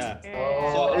 Iya.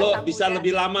 So, lo bisa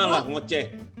lebih lama lah ngoceh.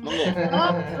 Monggo.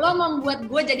 Lo membuat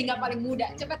gue jadi nggak paling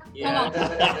muda. Cepet ngomong.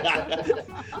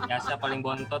 Biasa paling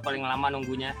bontot, paling lama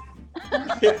nunggunya.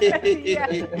 Iya.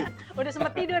 Udah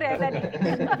sempet tidur ya tadi.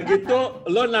 Begitu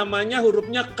lo namanya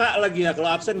hurufnya K lagi ya, kalau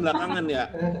absen belakangan ya.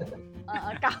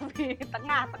 Kafi,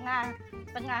 tengah.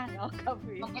 Oh,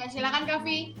 Kafi. Oke, silakan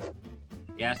Kafi.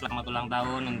 Ya, selamat ulang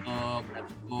tahun untuk Lab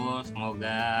School.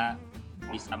 Semoga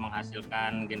bisa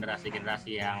menghasilkan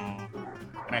generasi-generasi yang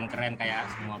keren-keren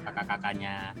kayak semua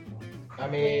kakak-kakaknya.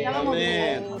 Amin.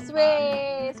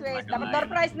 Sweet. Dapat door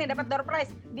prize nih,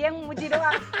 Dia yang memuji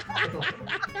doang.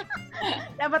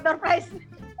 Dapat door prize.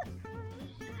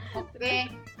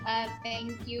 Oke,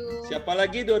 thank you. Siapa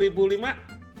lagi 2005?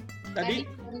 Tadi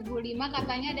 2005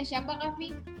 katanya ada siapa,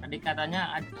 Kafi? Tadi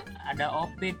katanya ada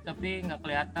Opik tapi nggak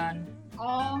kelihatan.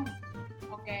 Oh,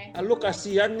 oke. Lu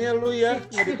kasihannya lu ya.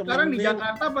 Sekarang di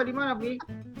Jakarta apa di mana, Pi?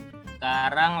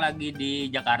 Sekarang lagi di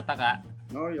Jakarta, Kak.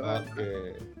 Oh iya.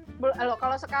 Oke.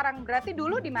 Kalau sekarang berarti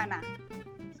dulu di mana?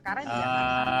 Sekarang di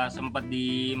Jakarta. Sempet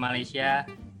di Malaysia.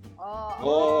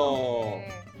 Oh.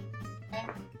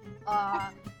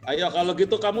 Ayo kalau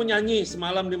gitu kamu nyanyi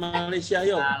semalam di Malaysia,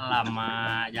 yuk.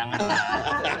 Lama, jangan.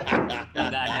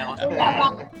 Enggak ada.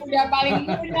 Udah paling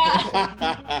muda.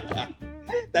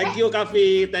 Thank you,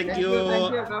 Kafi. Thank you.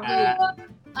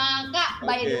 Kak,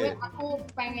 by the way, aku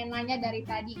pengen nanya dari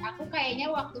tadi. Aku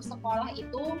kayaknya waktu sekolah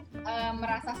itu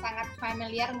merasa sangat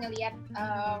familiar ngelihat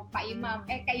Pak Imam.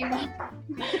 Kak Imam.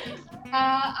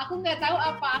 Aku nggak tahu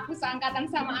apa aku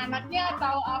seangkatan sama anaknya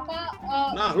atau apa.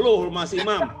 Nah, lu Mas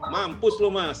Imam, mampus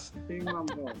lu Mas.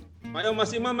 Ayo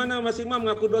Mas Imam mana? Mas Imam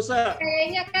ngaku dosa.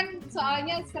 Kayaknya kan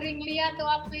soalnya sering lihat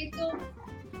waktu itu.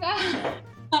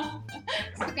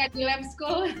 Suka di lab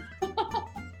school.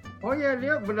 Oh iya,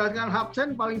 dia berdasarkan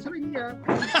absen paling sering ya.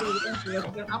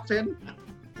 Berdasarkan absen.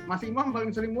 Mas Imam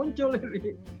paling sering muncul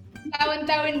ini.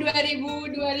 Tahun-tahun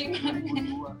 2025.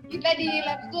 Kita di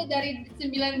lab school dari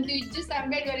 97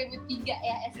 sampai 2003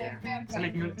 ya SMP.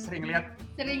 Sering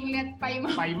lihat Pak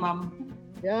Imam.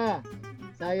 Ya,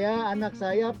 anak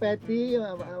saya Peti,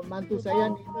 mantu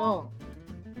saya Nino.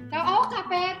 Oh, Kak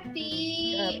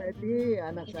Peti. Ya, Peti,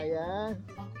 anak saya.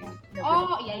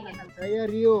 Oh, iya. Anak saya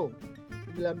Rio,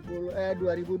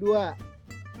 2002.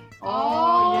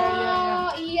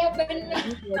 Iya benar.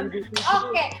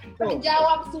 Oke,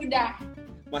 terjawab sudah.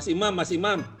 Mas Imam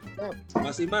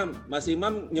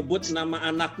nyebut nama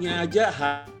anaknya aja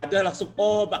ada langsung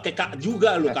pakai kak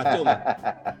juga lu, kacau.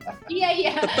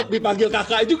 Iya. Tetap dipanggil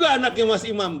kakak juga anaknya Mas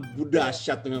Imam.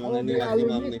 Dahsyat memang ini Mas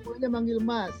Imam nih. Pokoknya manggil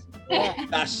Mas.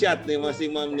 Dahsyat nih Mas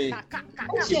Imam nih.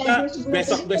 Kita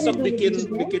besok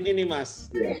bikin ini Mas.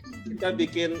 Kita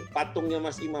bikin patungnya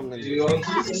Mas Imam nanti.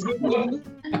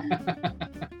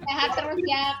 Sehat terus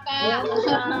ya Kak.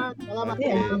 Selamat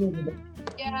ya.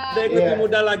 Ada yang lebih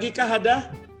muda lagi kah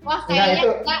ada? Wah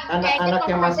kayaknya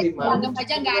anak-anaknya Mas Imam. Anggap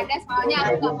aja nggak ada soalnya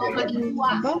aku nggak mau makin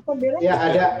tua. Ya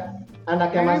ada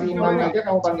anaknya Mas Imam aja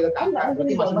kamu panggil kakak,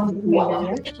 berarti Mas Imam tua.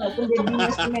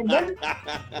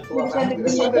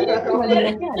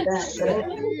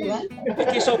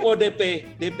 Iki sopo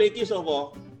DP ki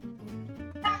sopo?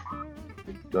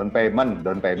 Down payment.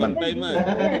 Down payment.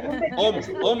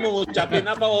 Om mau ngucapin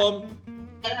apa Om?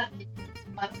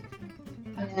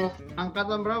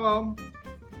 Angkatan berapa Om?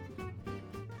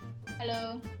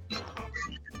 Halo.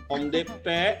 Om DP.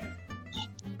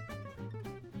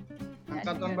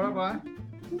 Angkatan berapa?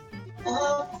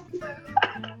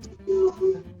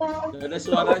 Nggak ada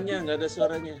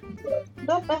suaranya.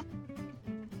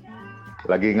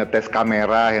 Lagi ngetes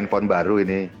kamera handphone baru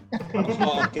ini.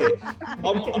 Oh, oke.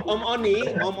 Om Oni,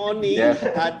 Yes.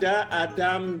 ada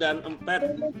Adam dan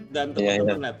Empet dan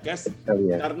teman-teman Labcast.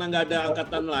 Karena nggak ada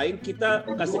angkatan lain, kita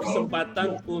kasih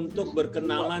kesempatan untuk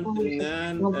berkenalan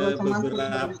dengan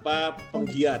beberapa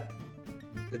penggiat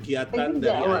kegiatan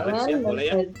dari Alex ya, boleh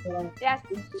ya? Yes.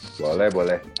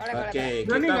 Boleh. Oke, Ini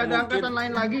kita nggak ada mungkin angkatan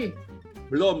lain lagi.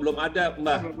 belum ada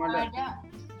Mbak. Belum ada.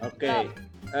 Oke.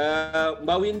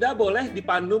 Mbak Winda boleh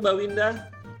dipandu Mbak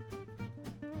Winda?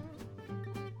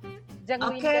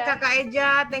 Oke, Kakak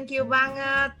Eja, thank you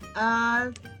banget.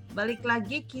 Balik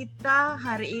lagi kita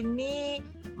hari ini,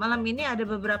 malam ini ada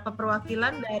beberapa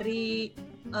perwakilan dari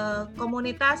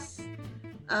komunitas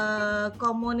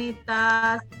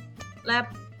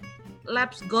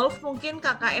Labs Golf. Mungkin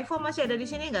Kakak Evo masih ada di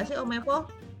sini nggak sih, Om Evo?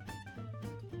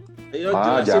 Ayo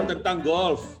jelasin tentang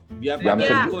golf, biar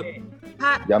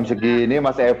jam segini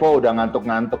Mas Evo udah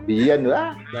ngantuk-ngantuk Bian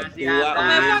lah. Om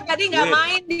Evo tadi nggak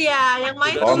main dia, yang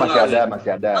main Oh Tulus.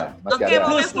 masih ada. Oke,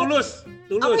 Tulus.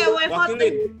 Oke,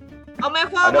 Om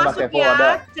Evo Ada, Mas masuk Evo, ya.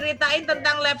 ada. Ceritain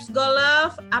tentang Labs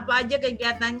Golf, apa aja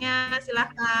kegiatannya,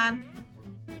 silahkan.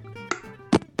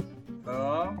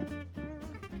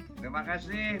 Terima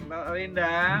kasih Mbak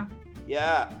Winda.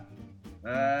 Ya.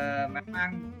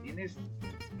 Memang ini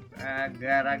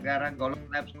gara-gara Golf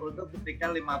Lab School itu ketika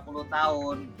 50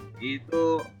 tahun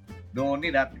itu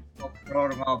Doni datang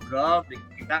ngobrol,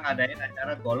 kita ngadain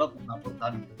acara golf 50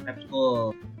 tahun Lab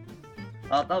School.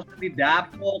 Tahu-tahu saya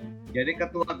didapuk jadi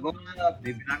ketua golf,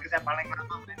 dibilangnya saya paling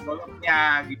lama main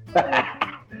golfnya gitu.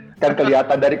 Kan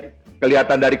kelihatan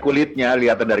dari kulitnya,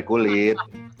 kulit.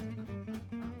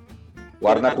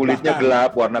 Warna kulitnya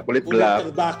gelap, kulit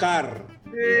terbakar.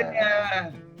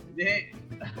 Iya.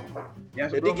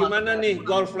 Jadi gimana nih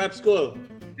Golf Lab School?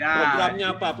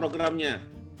 Programnya apa?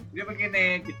 Jadi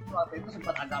begini, jadi waktu itu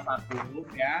sempat agak vakum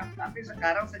ya, tapi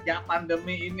sekarang sejak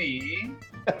pandemi ini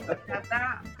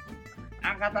ternyata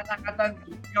angkatan-angkatan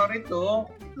junior itu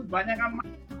banyak yang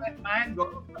main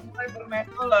golf, mulai bermain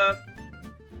golf,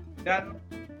 dan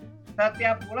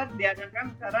setiap bulan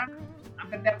diadakan sekarang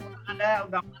hampir tiap bulan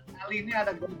udah 4 kali ini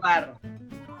ada golf bar.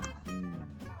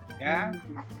 Ya,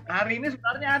 hari ini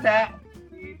sebenarnya ada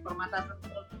di Permata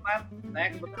teman. Saya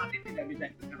kebetulan ini tidak bisa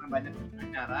ikut karena banyak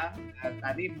acara.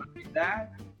 Tadi Mbak Winda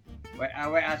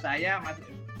WA saya, Mas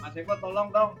Eko tolong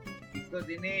dong ikut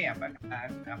ini apa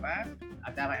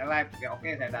acara live. Ya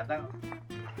oke, saya datang.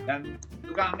 Dan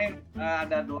juga nih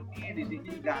ada Doni di sini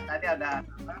juga, tadi ada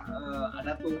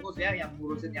Tulus ya yang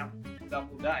ngurusin yang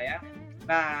muda-muda ya.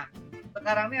 Nah,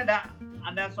 sekarang ini ada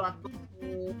suatu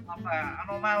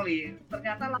anomali,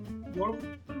 ternyata golf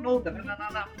penuh dengan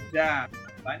anak-anak muda,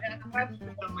 banyak anak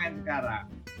juga main sekarang.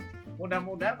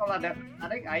 Mudah-mudahan kalau ada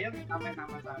tertarik, ayo kita main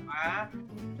sama-sama.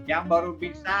 Yang baru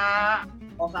bisa,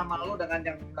 mau sama lu dengan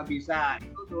yang nggak bisa.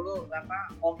 Itu dulu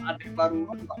Om Adik baru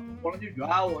lu juga bolanya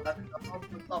jauh, tapi kalau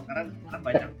stop karena sekarang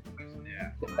banyak ya.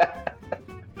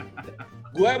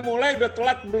 Gue mulai udah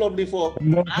telat belum Divo?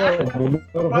 Bener,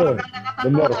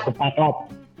 sepakat.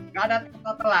 Gak ada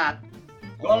telat.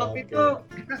 Golf itu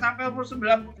kita sampai umur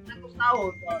 90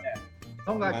 tahun soalnya.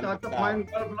 Oh nggak cocok main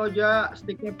golf lo aja,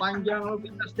 sticknya panjang, lo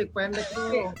kita stick pendek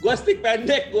tuh. Gue stick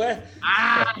pendek gue.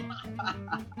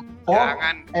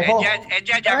 Jangan,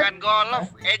 Eja jangan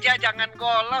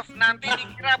golf, nanti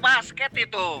dikira basket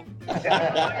itu.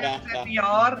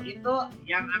 Senior itu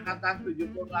yang angkatan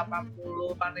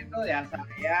 70-80-an itu ya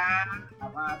saya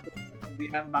sama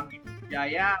kemudian Bang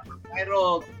Jaya, Bang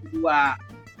Khairul, 2.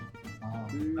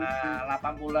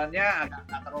 80-annya agak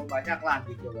nggak terlalu banyak lah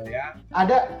gitu loh ya.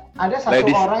 Ada satu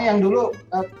orang yang dulu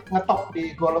ngetop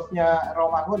di golfnya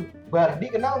Romangun, Bardi,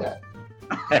 kenal nggak?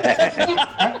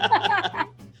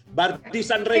 Bardi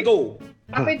Sanrego.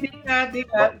 Tapi tidak.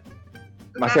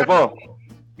 Mas Evo,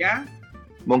 Ya.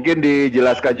 mungkin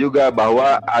dijelaskan juga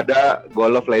bahwa ada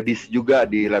golf ladies juga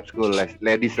di Lab School,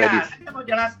 ladies. Saya mau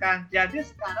jelaskan. Jadi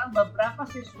sekarang beberapa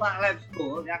siswa Lab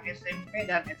School yang SMP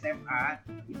dan SMA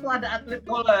itu ada atlet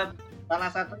golf. Salah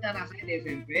satunya anak saya di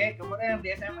SMP, kemudian yang di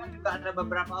SMA juga ada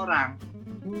beberapa orang.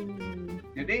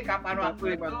 Jadi kapan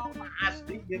waktu itu Pak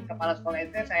Asdi kepala sekolah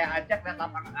SD saya ajak dan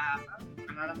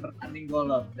anak-anak bertanding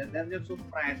golf dan dia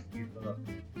surprise gitu loh.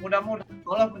 Mudah-mudahan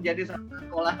golf menjadi satu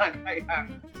olahraga yang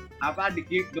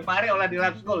digemari oleh di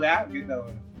lab school ya gitu.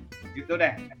 Gitu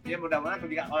deh. Jadi mudah-mudahan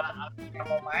ketika orang yang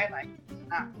mau main,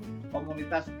 nah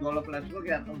komunitas golf lab school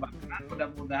kita kembangkan,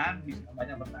 mudah-mudahan bisa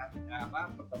banyak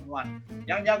pertemuan.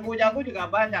 Yang jago-jago juga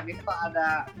banyak. Ini Pak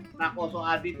ada Nakoso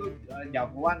Adi itu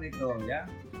jagoan itu ya.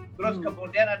 Terus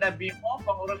kemudian ada Bimo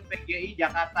pengurus PGI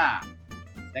Jakarta,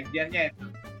 sekjennya itu.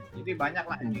 Jadi banyak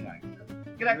lah ini kan.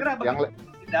 Kira-kira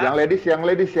yang ladies.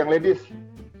 Yang ladies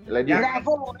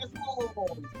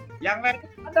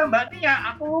ada Mbak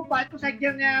Nia, aku lupa itu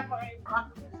sekjennya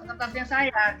sekretarisnya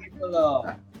saya gitu loh.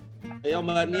 Ayo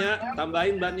Mbak Nia,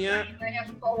 tambahin Mbak Nia. Saya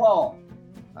Sutowo.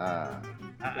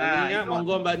 Mbak Nia,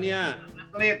 monggo Mbak Nia.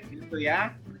 Atlet gitu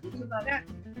ya. Itu sebenarnya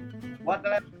buat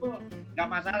lab school nggak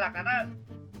masalah karena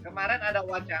kemarin ada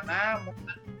wacana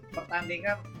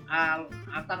pertandingan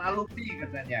antar alumni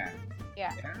katanya.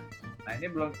 Ya. Nah ini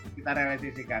belum kita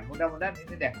realisasikan. Mudah-mudahan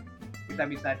ini deh kita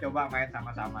bisa coba main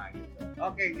sama-sama gitu.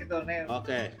 Oke gitu nih.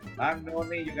 Oke. Bang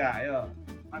Doni juga, ayo.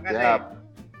 Makasih. Siap.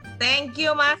 Thank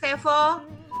you Mas Evo.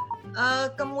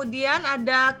 Kemudian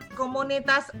ada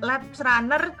komunitas Labs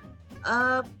Runner.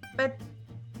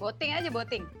 Voting aja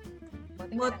voting.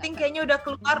 Voting kayaknya udah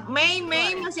keluar. Mei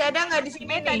masih ada nggak di sini?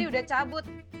 Mei tadi udah cabut.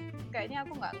 Kayaknya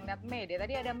aku nggak ngeliat Mei deh.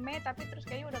 Tadi ada Mei tapi terus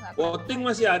kayaknya udah nggak. Voting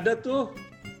masih ada tuh.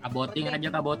 Voting aja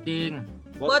Kak, voting.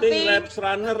 Voting Labs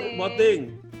Runner,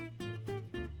 voting.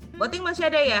 Voting masih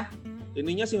ada ya?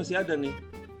 Ininya sih masih ada nih.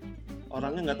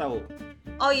 Orangnya nggak tahu.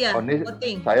 Oh iya, ini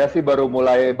voting. Saya sih baru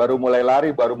mulai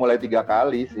lari, baru mulai 3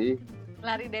 kali sih.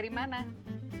 Lari dari mana?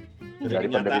 Dari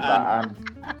penderitaan.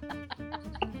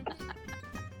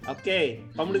 Oke,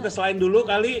 komunitas lain dulu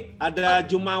kali. Ada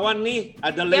Jumawan nih,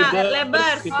 ada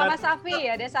Labers. Oh, Mas Safi,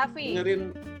 ada Safi.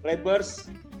 Dengerin Labers.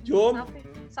 Jum.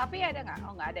 Safi ada nggak?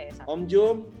 Oh nggak ada ya Safi. Om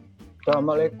Jum.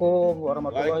 Assalamualaikum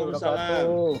warahmatullahi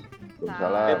wabarakatuh.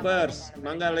 Labers,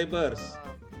 mangga Labers.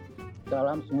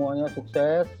 Salam semuanya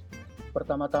sukses.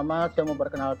 Pertama-tama saya mau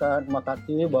perkenalkan, terima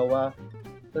kasih bahwa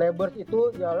Labers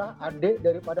itu ialah adik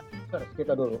daripada Lakers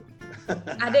kita dulu.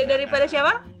 Adik daripada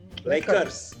siapa?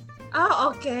 Lakers.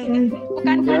 Oh oke.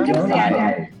 Bukan Kickers ya?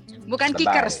 Bukan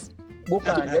Kickers.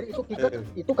 Bukan, jadi itu Kickers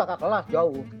itu kakak kelas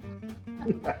jauh.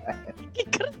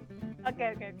 Kickers.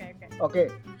 Oke. Oke,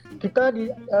 kita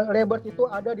di Labers itu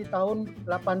ada di tahun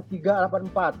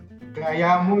 83-84.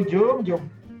 Gayamu Jum.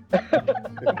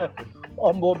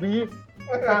 Om Bobby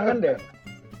kangen deh.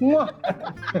 Wah.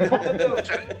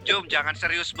 Jum, jangan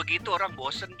serius begitu, orang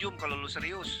bosen Jum kalau lu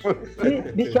serius.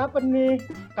 Di siapa nih?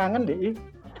 Kangen deh.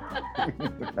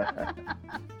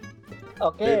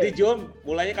 Oke. Jadi Jum,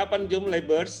 mulainya kapan Jum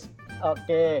Labers?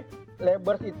 Oke.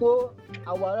 Labers itu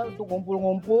awalnya untuk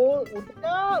ngumpul-ngumpul,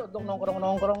 untuk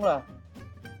nongkrong-nongkrong lah.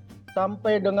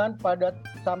 Sampai dengan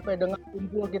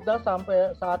kumpul kita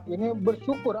sampai saat ini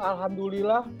bersyukur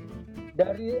alhamdulillah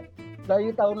dari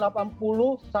tahun 80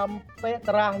 sampai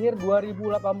terakhir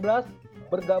 2018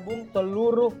 bergabung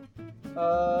seluruh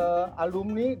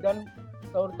alumni dan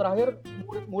tahun terakhir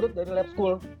murid-murid dari lab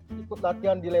school ikut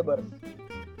latihan di Labers.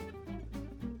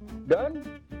 Dan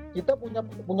kita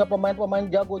punya pemain-pemain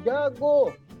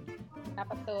jago-jago.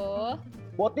 Apa tuh?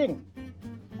 Boting.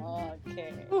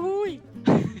 Oke.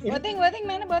 Boting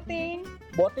mana boting?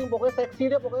 Boting pokoknya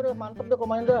seksi deh, pokoknya mantep deh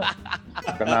pemain dah.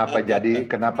 Kenapa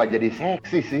jadi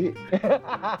seksi sih?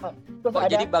 Terus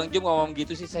jadi Bang Jum ngomong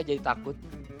gitu sih saya jadi takut.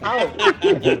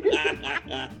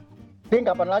 Ting,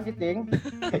 kapan lagi Ting?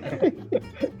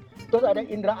 Terus ada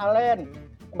Indra Allen.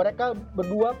 Mereka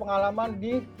berdua pengalaman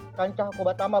di kancah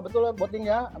Kobatama, betul Boting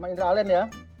ya, sama Indra Allen ya?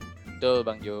 Betul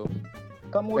Bang Jum.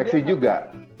 Kemudian seksi juga.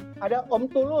 Ada Om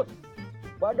Tulus.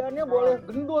 Badannya boleh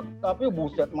gendut, tapi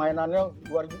buset mainannya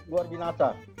luar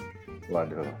binasa.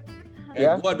 Waduh.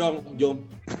 Ya. Gua dong, Jom.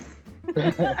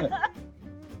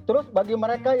 Terus bagi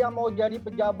mereka yang mau jadi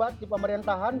pejabat di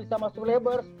pemerintahan bisa masuk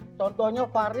Labers. Contohnya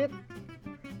Farid,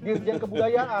 Dirjen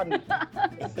Kebudayaan.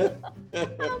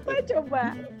 Apa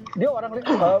coba? Dia orang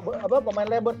pemain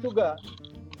Labers juga.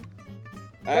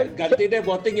 Ganti deh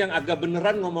Boting yang agak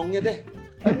beneran ngomongnya deh.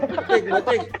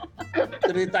 Boting.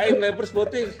 Ceritain Labers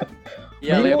Boting.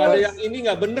 Ya, daripada yang ini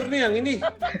nggak bener nih yang ini.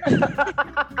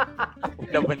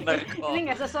 Udah bener kok. Ini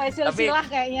nggak sesuai silsilah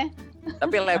kayaknya.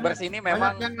 Tapi Labers ini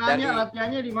memang banyak yang nanya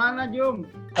latihannya di mana Jum?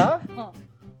 Hah?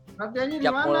 Latihannya di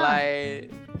mana? Mulai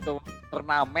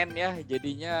turnamen ya,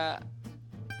 jadinya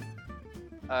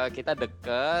kita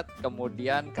deket,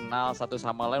 kemudian kenal satu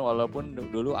sama lain walaupun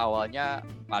dulu awalnya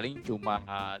paling cuma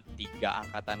 3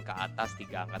 angkatan ke atas,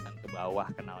 3 angkatan ke bawah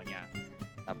kenalnya.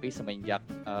 Tapi semenjak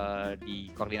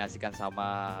dikoordinasikan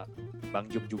sama Bang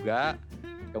Jum juga,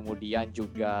 kemudian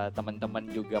juga teman-teman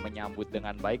juga menyambut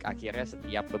dengan baik, akhirnya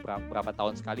setiap beberapa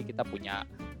tahun sekali kita punya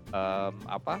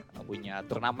punya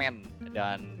turnamen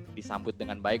dan disambut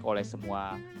dengan baik oleh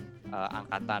semua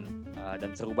angkatan,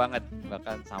 dan seru banget,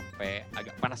 bahkan sampai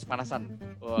agak panas-panasan.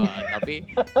 Tapi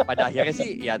pada akhirnya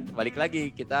sih ya balik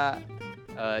lagi kita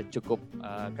cukup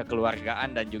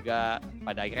kekeluargaan dan juga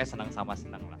pada akhirnya senang sama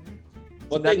senang lah.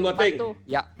 Boting,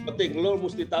 ya. Boting, lo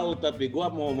mesti tahu, tapi gua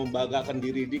mau membanggakan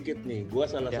diri dikit nih. Gua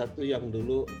salah satu yang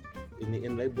dulu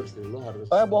iniin Labers, lo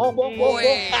harus. Bohong.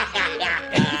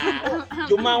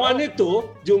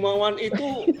 Jumawan itu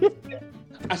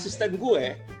asisten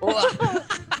gue.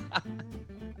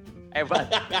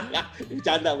 Hebat.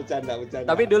 Bercanda.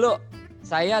 Tapi dulu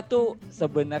saya tuh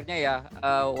sebenarnya ya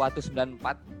waktu 94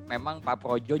 memang Pak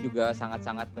Projo juga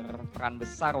sangat-sangat berperan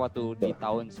besar waktu di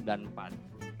tahun 94.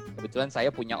 Kebetulan saya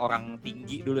punya orang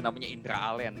tinggi dulu namanya Indra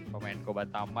Allen, pemain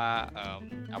Kobatama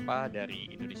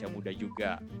dari Indonesia Muda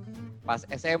juga. Pas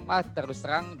SMA terus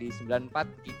terang di 94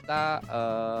 kita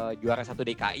juara 1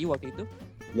 DKI waktu itu.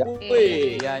 Ya.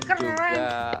 Kemudian Keren. juga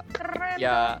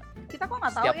Ya. Kita kok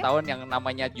nggak tahu setiap ya? tahun yang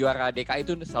namanya juara DKI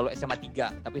itu selalu SMA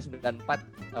 3, tapi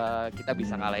 94 kita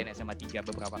bisa ngalahin SMA 3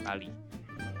 beberapa kali.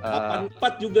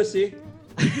 84 juga sih.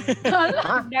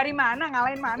 Dari mana?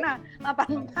 Ngalahin mana?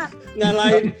 84.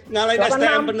 Ngalahin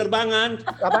STM penerbangan.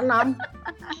 86.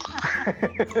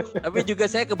 Tapi juga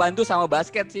saya kebantu sama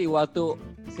basket sih waktu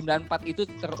 94 itu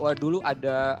dulu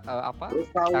ada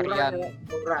tarian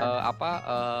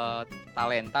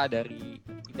talenta dari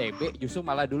ITB. Justru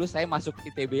malah dulu saya masuk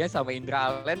ITB-nya sama Indra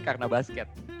Allen karena basket.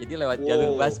 Jadi lewat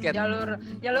jalur basket. Jalur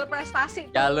prestasi.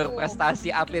 Jalur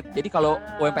prestasi atlet. Jadi kalau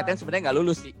UMPTN sebenarnya nggak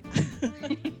lulus sih.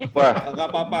 Wah, nggak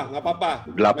apa-apa.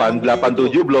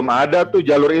 87 belum ada tuh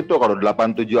jalur itu. Kalau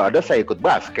 87 ada, saya ikut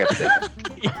basket.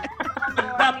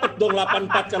 Dapat dong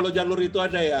 84 kalau jalur itu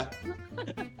ada ya.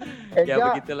 Ya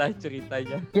begitulah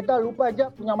ceritanya. Kita lupa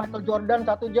aja punya Michael Jordan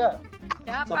satu aja.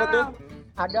 Siapa tuh?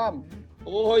 Adam.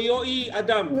 Oh yoi,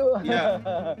 Adam. Ya.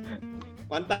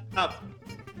 Mantap.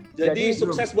 Jadi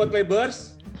sukses buat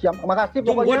Labers. Siap, makasih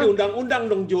Jum, pokoknya. gue diundang-undang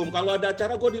dong Jum. Kalau ada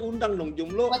acara gue diundang dong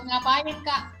Jum. Lo Buat ngapain,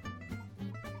 Kak?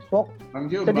 Sok, Bang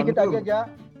Jum, sedikit Bang aja, Jum. Ja.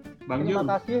 Bang Terima Jum.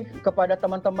 kasih kepada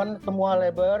teman-teman semua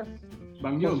Labers,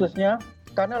 Bang Jum. khususnya.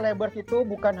 Karena Labers itu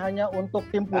bukan hanya untuk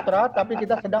tim putra, tapi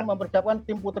kita sedang mempersiapkan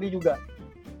tim putri juga.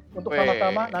 Untuk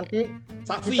sama-sama nanti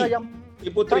Safi, kita yang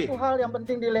tim putri. satu hal yang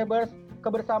penting di Labers,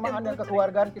 kebersamaan dan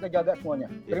kekeluargaan kita jaga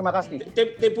semuanya. Terima kasih.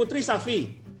 Tim putri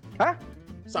Safi. Hah?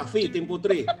 Safi, tim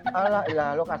putri. Alah,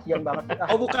 lo kasihan banget.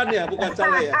 Oh bukan ya, bukan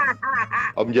salah ya.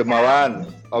 Om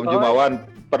Jumawan,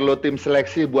 perlu tim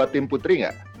seleksi buat tim putri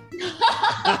nggak?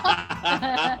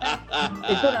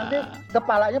 Itu nanti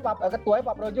ketuanya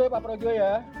Pak Projo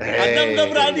ya. Adam udah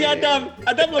berani,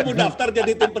 Adam mau daftar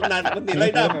jadi tim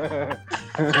penilai, Adam.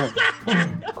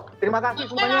 Terima kasih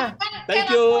semuanya.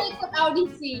 Thank you. Ikut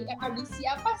audisi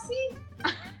apa sih?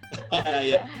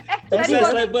 Ya. Tadi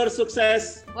Sukses Labers, sukses.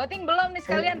 Voting belum nih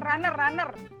sekalian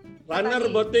runner.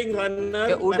 Voting runner.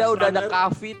 Ya udah ada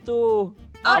Kavi tuh.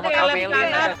 Oh, Sama dari Labs Kameli,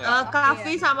 Runner, ya.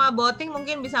 Kavi sama Boting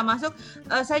mungkin bisa masuk.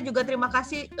 Saya juga terima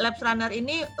kasih Labs Runner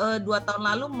ini 3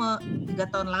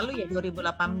 tahun lalu ya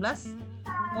 2018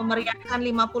 memeriahkan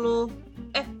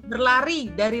berlari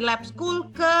dari lab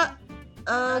school ke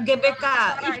GBK.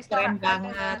 Keren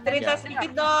banget. Cerita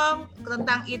sedikit dong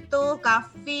tentang itu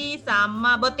Kavi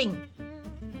sama Boting.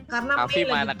 Karena Kavi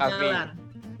Mei mana lagi Kavi? jalan.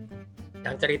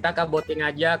 Yang cerita Kak Boting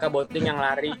aja, Kak Boting yang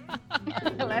lari.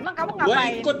 Emang kamu Gue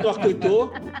ngapain? ikut waktu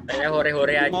itu. Saya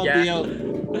hore-hore aja. Mobil.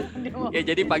 Ya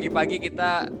jadi pagi-pagi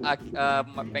kita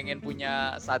pengen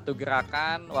punya satu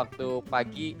gerakan. Waktu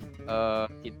pagi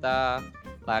kita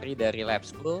lari dari lab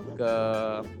school ke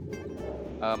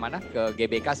ke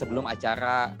GBK sebelum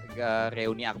acara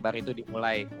reuni akbar itu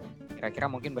dimulai. Kira-kira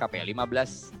mungkin berapa ya?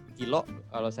 15 kilo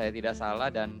kalau saya tidak salah,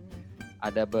 dan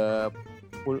ada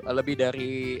lebih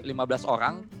dari 15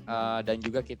 orang, dan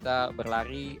juga kita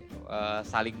berlari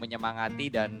saling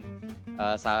menyemangati dan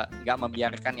nggak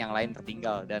membiarkan yang lain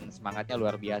tertinggal, dan semangatnya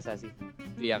luar biasa sih.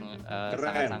 Itu yang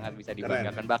sangat-sangat bisa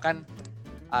dibanggakan. Bahkan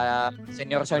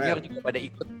senior-senior juga pada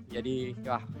ikut, jadi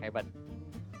wah hebat.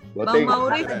 Bang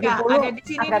Maurits nggak ada di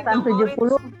sini. Angkatan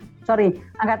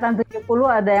 70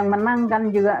 ada yang menang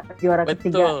kan juga juara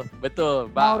ketiga.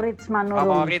 Betul. Maurits Manurung.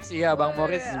 Bang Maurits, iya Bang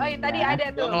Maurits. Oh iya, tadi ada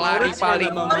tuh. Lari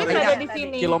paling Maurits ada di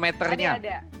sini. kilometernya.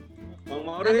 Ada.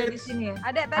 Bang Ada di Maurits. sini ya.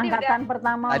 Ada tadi Angkatan udah.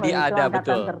 pertama Tadi loh, itu ada, angkatan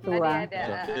betul. tertua. Tadi ada.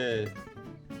 Oke.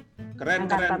 Keren.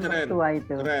 Angkatan tertua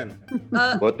itu.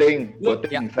 Voting. Lu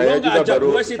Saya nggak juga ajak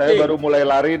gue sih, saya Ting. baru mulai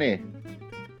lari nih.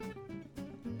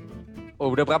 Oh,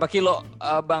 udah berapa kilo,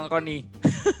 Bang Roni?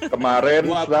 Kemarin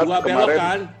Dua kemarin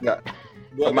belokan. enggak.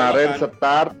 Dua Kemarin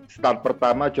belokan. start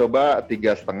pertama coba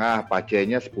 3,5,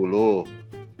 pacenya 10.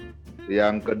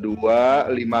 Yang kedua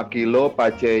 5 kilo,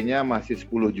 pacenya masih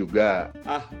 10 juga.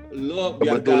 Lu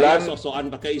biar Kebetulan- gaya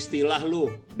sosokan pakai istilah lu.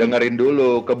 Dengerin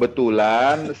dulu,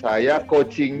 kebetulan saya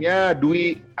coachingnya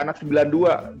Dwi anak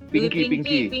 92,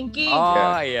 Pinky.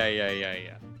 Oh,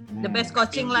 iya. The best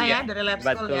coaching lah ya dari lab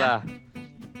school Betul ya. lah.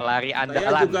 Pelari Saya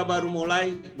andalan. juga baru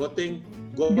mulai voting.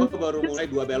 Gue baru mulai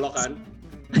 2 belokan.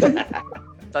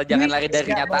 So, jangan lari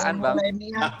dari kenyataan, Bang.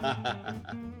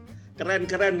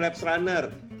 Keren Labs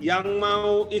Runner. Yang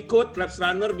mau ikut Labs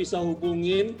Runner bisa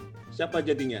hubungin siapa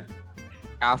jadinya?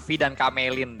 Kavi dan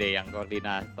Kamelin deh yang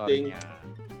koordinatornya.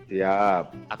 Siap.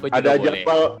 Aku juga Ada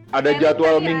boleh.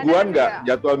 jadwal mingguan nggak?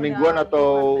 Jadwal mingguan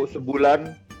atau sebulan?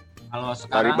 Kalau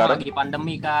sekarang bareng? lagi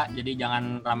pandemi Kak, jadi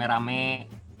jangan rame-rame.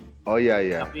 Oh iya.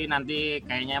 Tapi nanti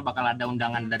kayaknya bakal ada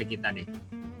undangan dari kita deh.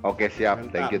 Oke, siap.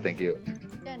 Thank you.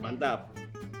 Mantap.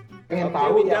 Pengen Oke,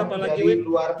 tahu Winda, yang apa lagi, dari Win?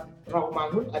 luar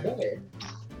Rawamangun ada nggak ya?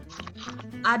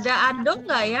 Ada Ado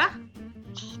nggak ya?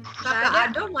 Kakak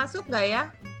Ado masuk nggak ya?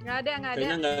 Nggak ada.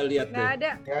 Kayaknya nggak lihat deh. Nggak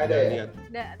ada. Nggak ada ya? Lihat.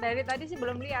 Dari tadi sih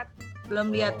belum lihat. Belum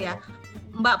lihat ya.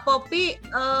 Mbak Popi,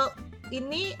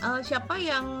 ini siapa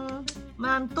yang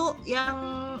mantu yang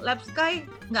Lab Sky?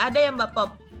 Nggak ada ya Mbak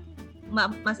Pop?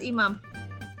 Mas Imam.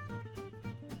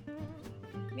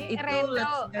 Ini Itu Rendel,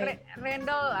 Lab Sky.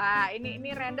 Rendel.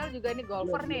 Ini Rendel juga nih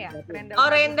golfer nih ya. Rendel. Oh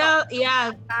Rendel,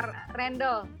 iya.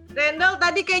 Rendel. Rendel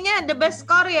tadi kayaknya the best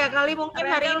score ya kali mungkin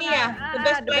hari ini ya. The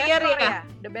best player ya.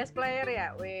 The best player ya.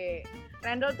 Weh.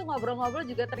 Rendel tuh ngobrol-ngobrol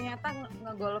juga ternyata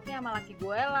ngegolfnya sama laki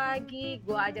gue lagi.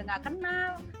 Gue aja nggak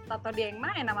kenal. Tato dia yang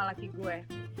main sama laki gue.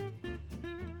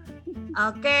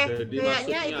 Oke, Jadi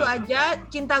kayaknya maksudnya- itu aja.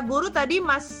 Cinta Guru tadi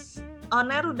Mas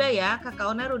Oner udah ya, Kakak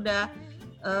Oner udah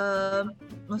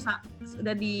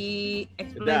sudah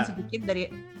di-explain Udah. sedikit dari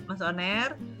Mas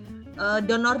Oner.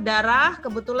 Donor darah,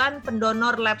 kebetulan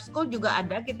pendonor Lab School juga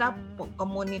ada, kita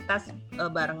komunitas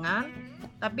barengan.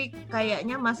 Tapi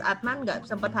kayaknya Mas Adnan nggak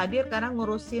sempat hadir karena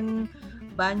ngurusin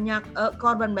banyak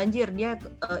korban banjir. Dia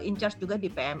in charge juga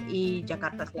di PMI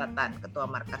Jakarta Selatan,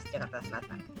 Ketua Markas Jakarta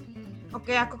Selatan.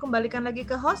 Oke, aku kembalikan lagi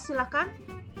ke host, silakan.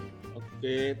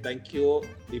 Oke, thank you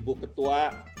Ibu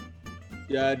Ketua.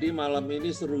 Jadi malam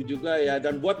ini seru juga ya.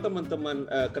 Dan buat teman-teman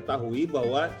ketahui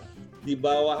bahwa di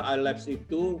bawah iLabs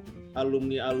itu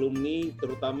alumni-alumni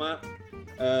terutama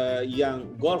yang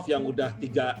golf yang udah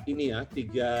tiga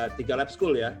lab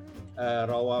school ya,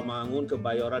 Rawamangun,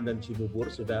 Kebayoran dan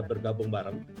Cibubur sudah bergabung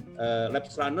bareng.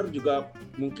 Labs Runner juga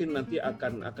mungkin nanti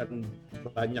akan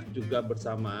banyak juga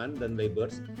bersamaan dan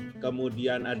labors.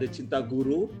 Kemudian ada Cinta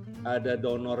Guru, ada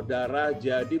donor darah.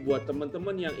 Jadi buat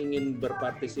teman-teman yang ingin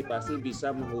berpartisipasi bisa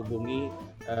menghubungi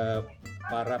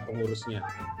para pengurusnya.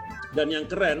 Dan yang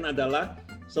keren adalah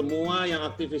semua yang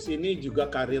aktivis ini juga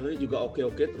karirnya juga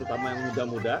oke-oke, terutama yang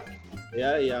muda-muda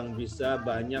ya, yang bisa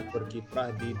banyak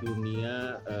berkiprah di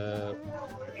dunia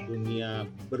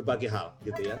berbagai hal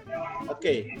gitu ya.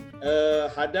 Oke,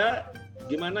 Hada,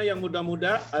 gimana yang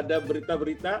muda-muda? Ada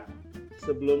berita-berita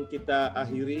sebelum kita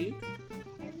akhiri?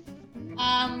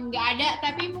 Nggak ada,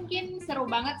 tapi mungkin seru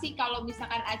banget sih kalau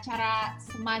misalkan acara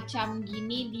semacam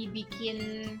gini dibikin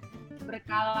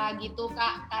berkala gitu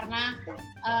Kak, karena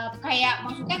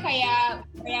maksudnya kayak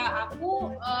aku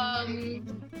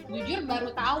jujur baru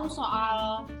tahu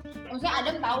soal, maksudnya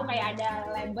Adam tahu kayak ada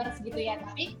Labers gitu ya,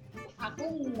 tapi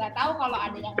aku nggak tahu kalau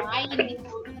ada yang lain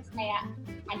gitu. Terus kayak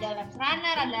ada Labs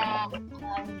Runner, ada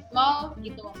golf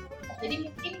gitu, jadi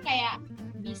mungkin kayak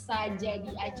bisa jadi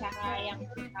acara yang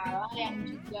berkala yang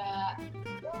juga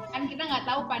kan kita nggak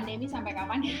tahu pandemi sampai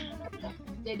kapan ya.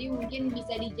 Jadi mungkin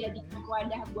bisa dijadikan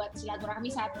wadah buat silaturahmi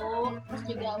satu, terus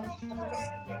juga terus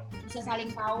bisa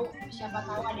saling tahu, siapa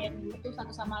tahu ada yang butuh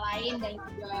satu sama lain, dan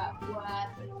juga buat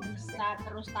bisa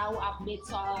terus tahu update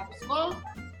soal school.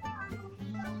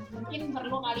 Mungkin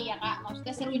perlu kali ya Kak,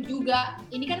 maksudnya seru juga.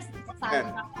 Ini kan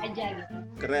sama aja gitu.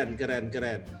 Keren.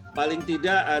 Paling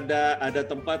tidak ada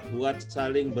tempat buat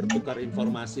saling bertukar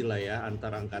informasi lah ya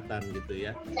antar angkatan gitu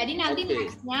ya. Jadi nanti Oke.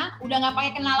 nextnya udah nggak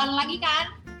pakai kenalan lagi kan?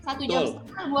 1 jam Betul.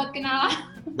 setengah buat kenalan.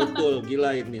 Betul,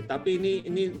 gila ini. Tapi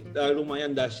ini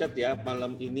lumayan dahsyat ya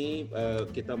malam ini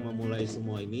kita memulai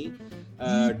semua ini.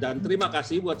 Dan terima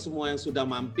kasih buat semua yang sudah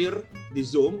mampir di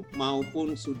Zoom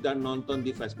maupun sudah nonton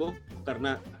di Facebook,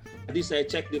 karena tadi saya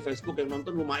cek di Facebook yang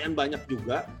nonton lumayan banyak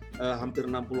juga, hampir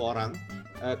 60 orang.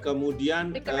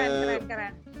 Kemudian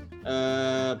Keren.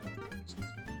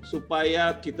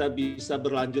 supaya kita bisa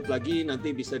berlanjut lagi,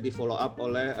 nanti bisa di follow up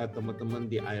oleh teman-teman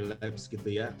di iLabs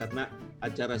gitu ya, karena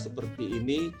acara seperti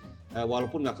ini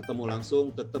walaupun nggak ketemu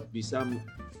langsung, tetap bisa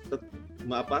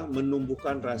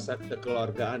menumbuhkan rasa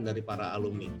kekeluargaan dari para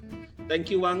alumni.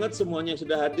 Thank you banget semuanya yang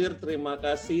sudah hadir. Terima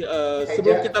kasih.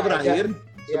 Sebelum kita berakhir,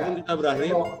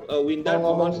 Winda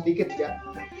mau ngomong sedikit ya.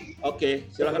 Oke,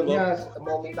 silakan Bob.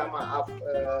 Mau minta maaf,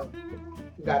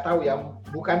 nggak tahu ya,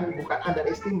 bukan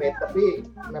underestimate, tapi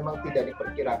memang tidak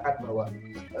diperkirakan bahwa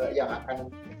yang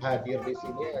akan hadir di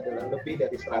sini adalah lebih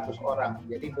dari 100 orang.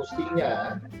 Jadi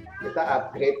mestinya kita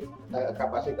upgrade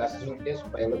kapasitas Zoom-nya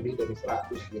supaya lebih dari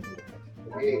 100 gitu.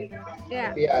 Jadi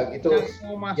ya gitu.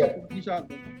 Mau masuk bisa.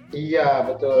 Iya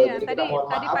betul. Iya, jadi kita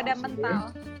mohon tadi maaf pada di sini. mental.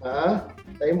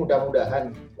 Tapi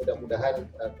mudah-mudahan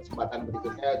kesempatan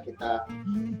berikutnya kita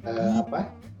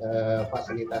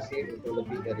fasilitasi untuk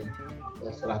lebih dari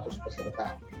 100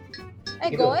 peserta.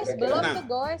 Gitu, Goes kira-kira. belum tuh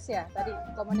Goes ya tadi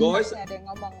komunitasnya ada yang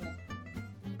ngomong nih.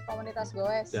 Komunitas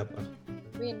Goes. Siapa?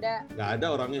 Winda. Nggak ada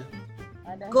orangnya.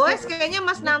 Ada. Goes kayaknya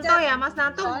Mas Nanto ya, Mas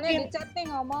Nanto Soalnya mungkin di chat nih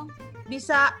ngomong.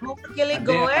 bisa mewakili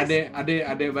Goes.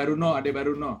 Ade Baruno.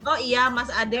 Oh iya, Mas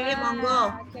Ade,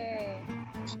 monggo. Oke.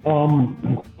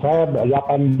 Saya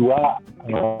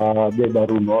 82 di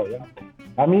Baruno ya.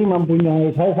 Kami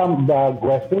mempunyai, saya sama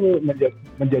Goes itu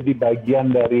menjadi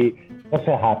bagian dari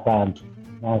kesehatan.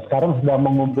 Nah, sekarang sedang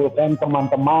mengumpulkan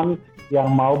teman-teman yang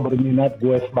mau berminat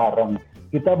Goes bareng.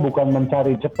 Kita bukan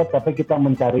mencari cepat, tapi kita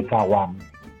mencari kawan.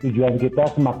 Tujuan kita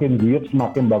semakin guyup,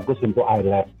 semakin bagus untuk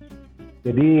iLab.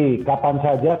 Jadi kapan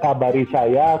saja kabari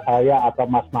saya atau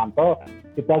Mas Nanto,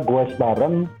 kita Goes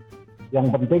bareng. Yang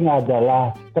penting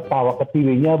adalah ketawa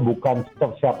ketiwinya bukan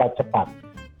siapa cepat.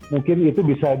 Mungkin itu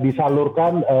bisa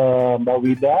disalurkan Mbak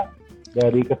Wida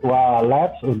dari Ketua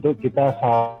Labs untuk kita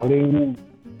saling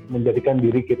menjadikan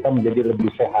diri kita menjadi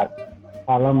lebih sehat.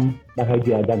 Salam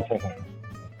bahagia dan sehat.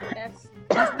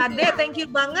 Mas Ade, thank you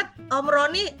banget. Om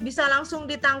Roni bisa langsung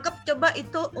ditangkap. Coba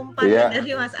itu umpannya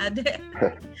dari Mas Ade.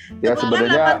 Ya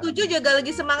sebenarnya 87 juga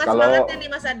lagi semangat-semangatnya nih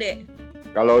Mas Ade.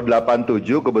 Kalau 87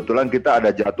 kebetulan kita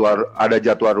ada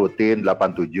jadwal rutin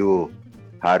 87.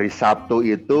 Hari Sabtu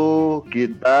itu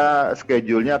kita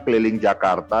schedule-nya keliling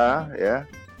Jakarta ya.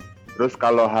 Terus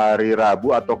kalau hari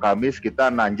Rabu atau Kamis kita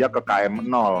nanjak ke KM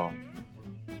 0.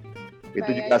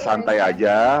 Itu juga santai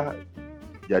aja.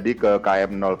 Jadi ke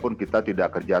KM 0 pun kita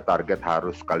tidak kerja target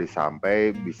harus sekali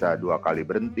sampai, bisa 2 kali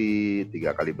berhenti,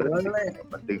 3 kali berhenti, yang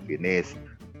penting finish.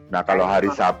 Nah kalau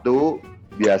hari Sabtu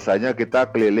biasanya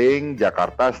kita keliling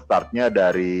Jakarta, startnya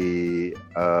dari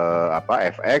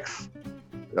FX,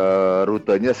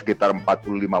 rutenya sekitar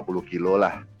 40-50 kilo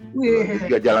lah.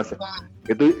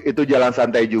 Itu jalan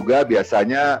santai juga,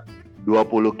 biasanya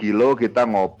 20 kilo kita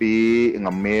ngopi,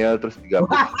 ngemil, terus 30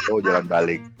 kilo jalan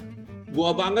balik.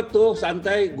 Gua banget tuh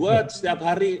santai, gua setiap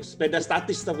hari sepeda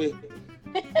statis tapi.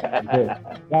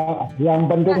 Yang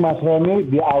penting Mas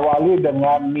Roni diawali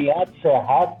dengan niat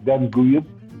sehat dan guyup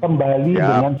kembali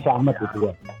dengan selamat itu.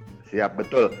 Siap,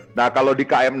 betul. Nah kalau di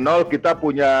KM 0 kita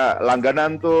punya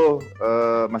langganan tuh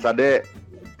Mas Ade,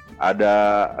 ada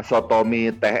sotomi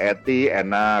teh eti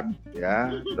enak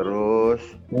ya, terus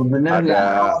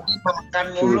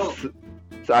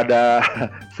ada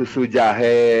susu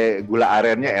jahe gula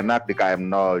arennya enak di KM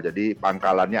 0, jadi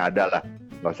pangkalannya ada lah,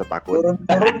 nggak usah takut.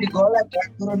 Turun-turun digolek ya,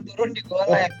 turun-turun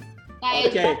digolek.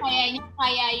 Kayaknya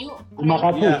Pak Yayu. Terima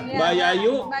kasih. Mbak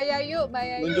Yayu.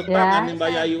 Tunjuk tangan nih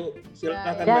Mbak Yayu.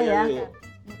 Silakan Mbak Yayu.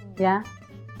 Ya.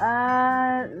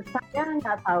 Saya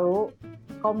nggak tahu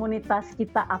komunitas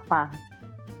kita apa.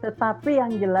 Tetapi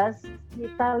yang jelas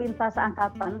kita lintas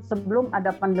angkatan sebelum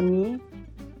ada pandemi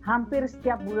hampir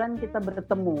setiap bulan kita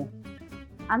bertemu.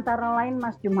 Antara lain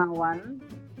Mas Jumawan,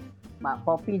 Mbak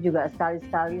Popi juga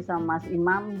sekali-sekali sama Mas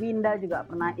Imam, Winda juga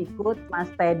pernah ikut, Mas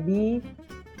Teddy.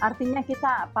 Artinya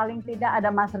kita paling tidak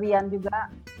ada Mas Rian juga.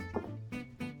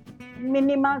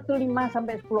 Minimal tuh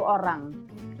 5-10 orang.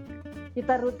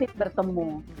 Kita rutin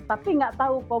bertemu. Tapi nggak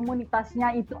tahu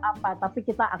komunitasnya itu apa, tapi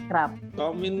kita akrab.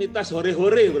 Komunitas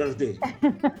hore-hore berarti.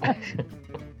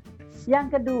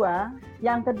 Yang kedua,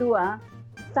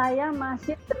 saya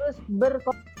masih terus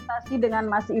berkomunikasi dengan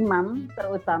Mas Imam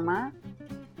terutama.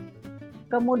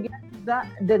 Kemudian juga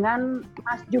dengan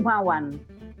Mas Jumawan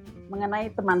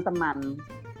mengenai teman-teman.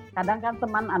 Kadang kan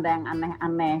teman ada yang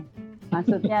aneh-aneh.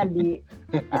 Maksudnya di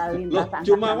lintas angkatan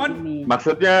Jumawan ini.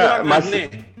 Maksudnya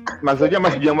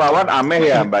Mas Jumawan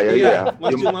aneh ya Mbak Yayu ya?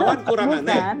 Mas Jumawan kurang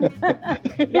aneh.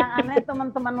 Yang aneh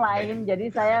teman-teman lain.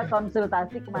 Jadi saya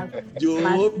konsultasi ke Mas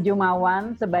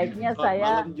Jumawan. Sebaiknya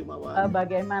saya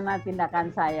bagaimana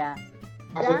tindakan saya.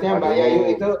 Maksudnya Mbak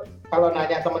Yayu itu kalau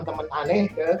nanya teman-teman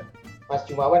aneh ke Mas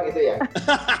Jumawan gitu ya?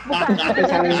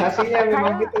 Spesialisasinya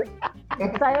memang gitu.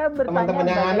 Saya bertanya Teman-teman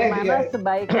yang aneh bagaimana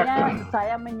sebaiknya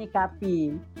saya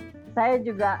menyikapi. saya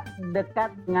juga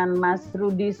dekat dengan Mas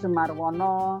Rudi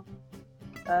Sumarwono.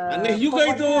 Aneh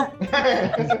juga itu.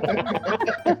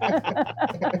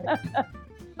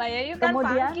 Mbak Yayu kan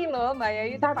Kemudian, funky loh, Mbak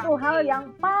Yayu itu satu funky. hal yang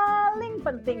paling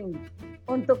penting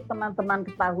untuk teman-teman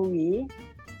ketahui,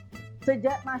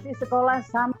 sejak masih sekolah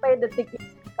sampai detik ini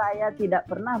saya tidak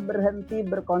pernah berhenti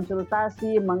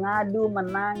berkonsultasi, mengadu,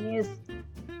 menangis,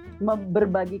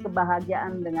 berbagi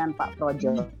kebahagiaan dengan Pak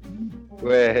Projo.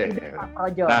 Weh. Pak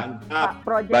Projo. Nah, Pak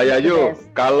Projo Mbak is the Yayu, best.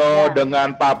 kalau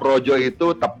dengan Pak Projo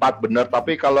itu tepat benar,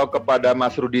 tapi kalau kepada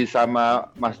Mas Rudi sama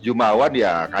Mas Jumawan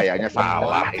ya kayaknya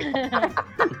salah.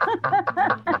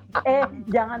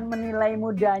 Jangan menilai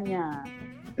mudanya.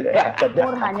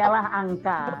 Umur hanyalah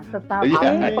angka, tetapi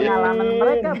Iya. pengalaman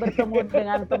mereka bertemu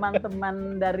dengan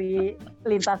teman-teman dari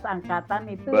lintas angkatan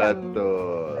itu yang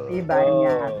lebih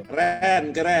banyak. Keren.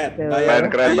 Keren, Mbak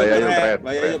Yayu, keren.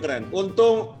 Mbak Yayu keren.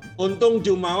 Untung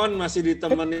Jumawan masih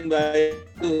ditemenin Mbak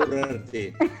Yayu berarti.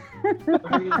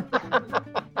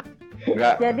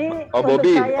 Enggak. Jadi Om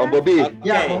Bobi, Om Bobi.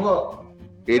 Ya, monggo.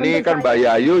 Ini Untuk kan Mbak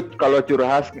saya- Yayu kalau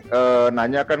curhat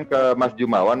nanya kan ke Mas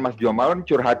Jumawan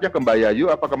curhatnya ke Mbak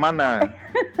Yayu apa kemana?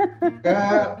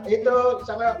 Itu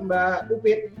sama Mbak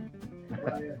Upit.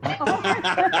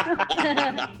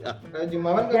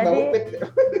 Jumawan ke Mbak Jadi- Upit.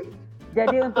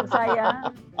 Jadi untuk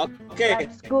saya, lab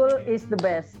school is the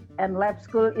best and lab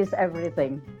school is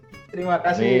everything. Terima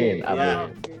kasih. Ya.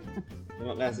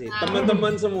 Terima kasih.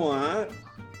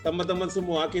 Teman-teman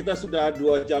semua, kita sudah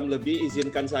 2 jam lebih.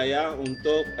 Izinkan saya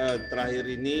untuk terakhir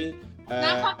ini.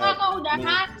 Kenapa kakak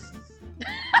udahan?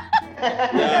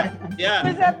 Ya.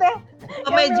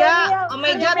 Om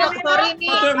Eja, sorry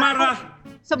nih. Itu yang marah.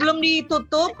 Sebelum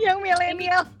ditutup, yang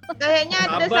milenial. Kayaknya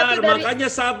ada Sabar, satu dari makanya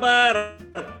sabar.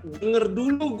 Denger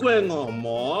dulu gue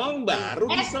ngomong, baru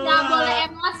Nggak disela.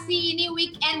 boleh emosi, ini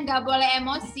weekend nggak boleh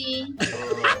emosi.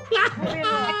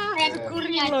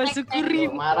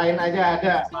 Syukurin. Marahin aja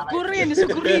ada.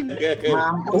 Syukurin.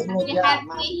 Mampus lu ya.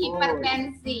 Hati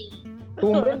hipertensi.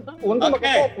 Tumben, untung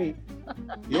pakai kopi.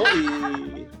 Yoi.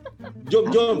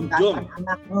 Jom.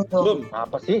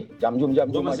 Apa sih? Jam Gue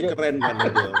masih aja. keren kan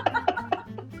itu.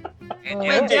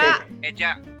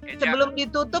 Eja, sebelum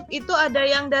ditutup itu ada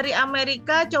yang dari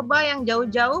Amerika, coba yang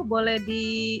jauh-jauh boleh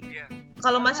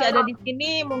kalau masih ada di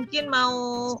sini mungkin mau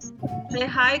say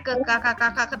hi ke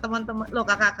kakak-kakak, ke teman-teman lo,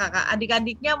 kakak-kakak,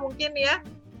 adik-adiknya mungkin ya.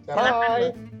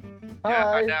 Hai.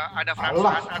 Ya, ada Frans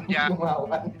Hasan ya.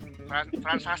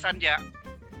 Frans Hasan ya.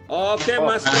 Oke,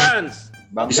 Mas Frans.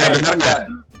 Bisa dengar nggak?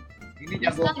 Ini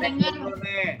jago teknik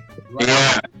nih.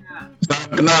 Iya. Salam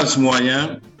kenal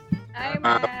semuanya.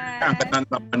 Angkatan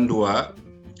 82.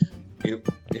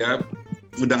 Ya,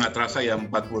 udah nggak terasa ya 40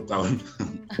 tahun.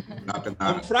 Nggak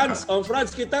kenal. Om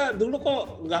Frans, kita dulu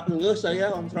kok nggak ngeh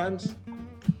saya, Om Frans.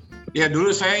 Ya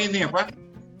dulu saya ini apa?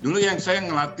 Dulu yang saya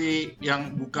ngelatih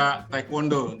yang buka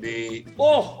taekwondo di Di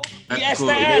Lab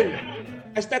School.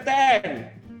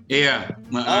 STTN. Iya.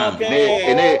 Oke.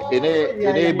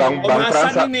 Ini Bang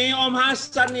Frans. Om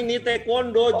Hasan ini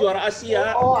taekwondo juara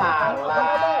Asia.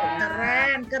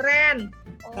 Keren.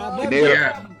 Ini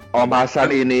Om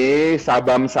Hasan ini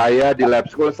sabam saya di lab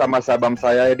school sama sabam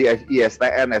saya di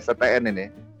STN ini.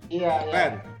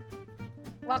 Iya.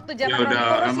 Waktu Ya zaman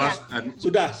udah, Mas.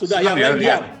 Sudah yang lain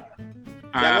diam.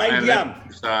 Yang lain diam.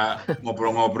 Bisa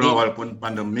ngobrol-ngobrol walaupun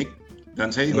pandemik. Dan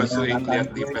saya juga sering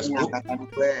lihat di Facebook.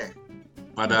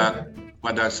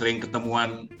 Pada sering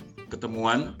ketemuan,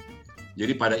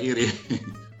 jadi pada iri.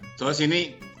 Soal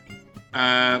sini,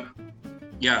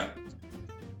 ya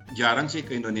jarang sih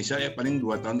ke Indonesia ya, paling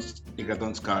 2-3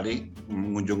 tahun sekali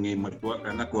mengunjungi mertua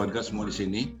karena keluarga semua di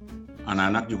sini,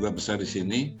 anak-anak juga besar di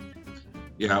sini.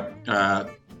 Ya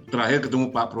terakhir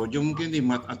ketemu Pak Projo mungkin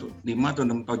 5 atau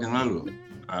 6 tahun yang lalu,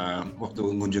 waktu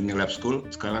mengunjungi lab school.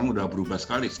 Sekarang udah berubah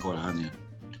sekali sekolahannya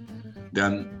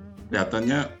dan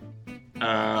kelihatannya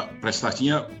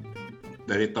prestasinya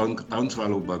dari tahun ke tahun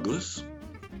selalu bagus.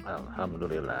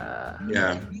 Alhamdulillah.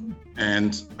 Ya,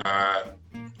 and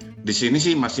di sini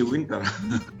sih masih winter.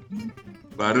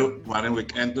 Baru kemarin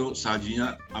weekend tuh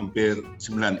saljunya hampir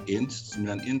 9 inch.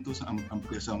 9 inch tuh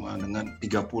hampir sama dengan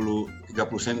 30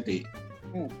 cm.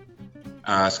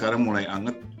 Sekarang mulai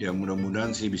anget, ya mudah-mudahan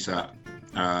sih bisa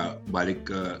balik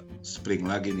ke spring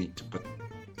lagi nih cepet.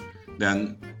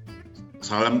 Dan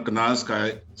salam kenal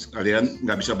sekalian,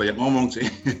 nggak bisa banyak ngomong sih.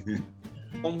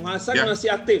 Om Hasan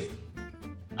masih aktif?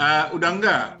 Udah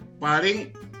enggak,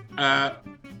 paling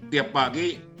tiap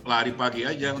pagi lari pagi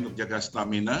aja untuk jaga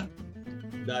stamina.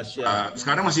 Dahsyat.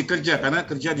 Sekarang masih kerja karena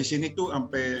kerja di sini tuh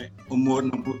sampai umur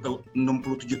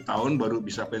 67 tahun baru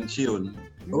bisa pensiun.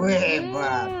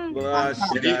 Hebat.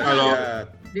 Jadi kalau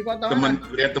di kota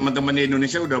lihat teman-teman di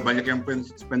Indonesia udah banyak yang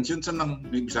pensiun, seneng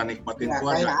bisa nikmatin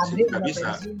keluarga. Nggak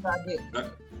bisa,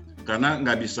 karena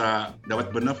nggak bisa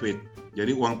dapat benefit.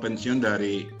 Jadi uang pensiun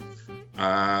dari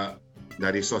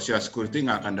Social Security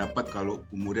nggak akan dapat kalau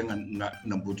umurnya nggak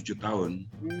 67 tahun.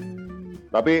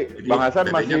 Tapi jadi, Bang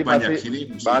Hasan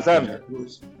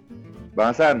Bang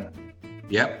Hasan,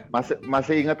 ya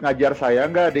masih ingat ngajar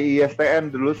saya nggak di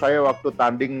ISTN dulu? Saya waktu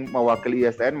tanding mewakili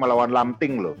ISTN melawan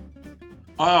Lamping loh.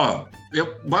 Oh, ya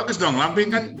bagus dong.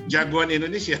 Lamping kan jagoan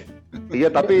Indonesia.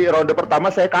 Iya, tapi ronde pertama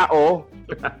saya KO.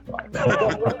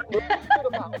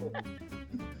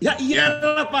 Ya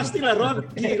iyalah pastilah Ron.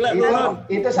 Gila lu Ron.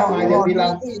 Itu sama aja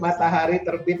bilang matahari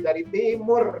terbit dari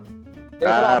timur.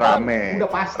 Rame.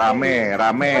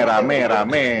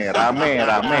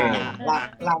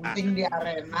 Lamping di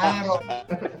arena.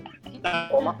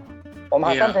 Om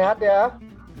Hasan sehat ya?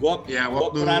 Gua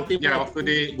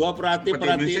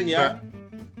perhatiin ya.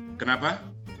 Kenapa?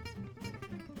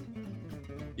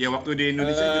 Ya waktu di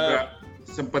Indonesia juga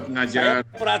sempat ngajar.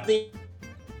 Saya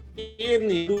perhatiin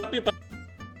nih, tapi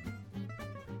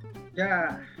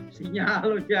ya sinyal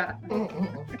lu ya.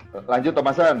 Lanjut Om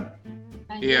Hasan.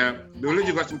 Iya, dulu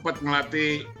juga sempat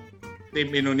ngelatih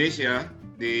tim Indonesia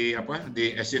di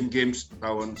Asian Games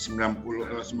tahun 88.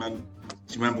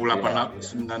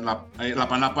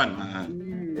 Nah,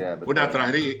 ya, udah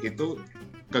terakhir itu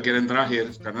kegiatan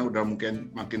terakhir karena udah mungkin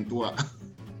makin tua.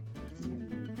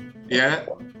 Ya.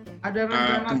 Ada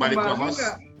rencana kembali ke host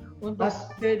nggak untuk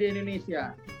stay di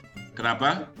Indonesia?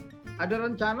 Kenapa? Ada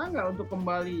rencana nggak untuk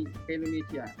kembali ke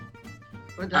Indonesia?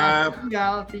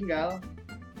 Rencana tinggal?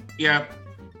 Ya,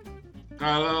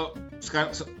 kalau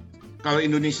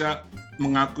Indonesia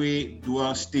mengakui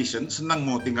dual citizen, senang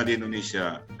mau tinggal di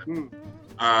Indonesia.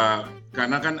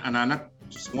 Karena kan anak-anak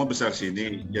semua besar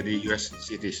sini, jadi US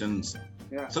citizens.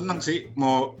 Ya. Senang sih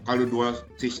mau kalau dual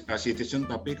citizen,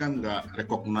 tapi kan nggak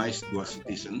recognize dual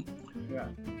citizen. Ya.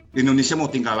 Di Indonesia mau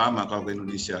tinggal lama kalau ke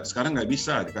Indonesia. Sekarang nggak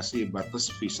bisa, dikasih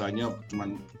batas visanya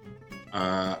cuma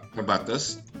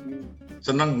terbatas.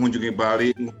 Senang mengunjungi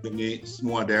Bali, mengunjungi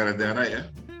semua daerah-daerah ya,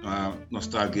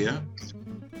 nostalgia.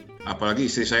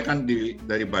 Apalagi istri saya kan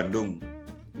dari Bandung,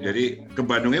 jadi ke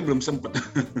Bandungnya belum sempet,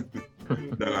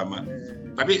 udah lama.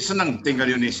 Tapi senang tinggal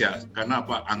di Indonesia karena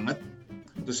apa? Anget.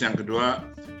 Terus yang kedua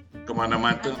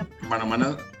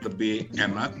kemana-mana lebih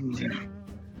enak.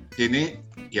 Sini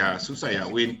ya susah ya,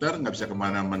 winter nggak bisa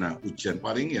kemana-mana, hujan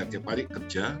paling ya tiap hari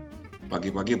kerja.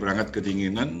 Pagi-pagi berangkat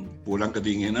kedinginan, pulang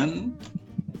kedinginan,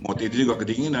 mau tidur juga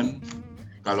kedinginan.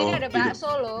 Kalau ada bakso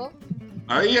loh.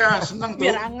 Ah iya, senang tuh.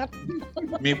 Biar anget.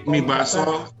 Mie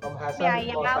bakso. Om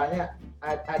Hasan, mau tanya,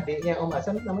 adiknya Om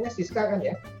Hasan namanya Siska kan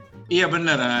ya? Iya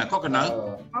benar. Kok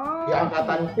kenal? Di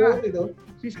angkatanku itu.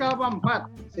 Siska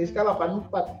 84. Siska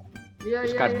 84. Iya.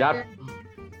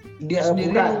 Dia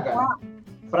sendiri bukan.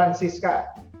 Francisca.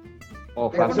 Oh,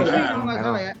 Francisca. Kalau nggak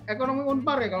salah ya. Ekonomi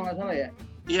Unpar ya kalau nggak salah ya.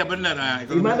 Iya benar.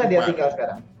 Di mana dia tinggal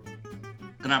sekarang?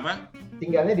 Kenapa?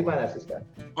 Tinggalnya di mana Siska?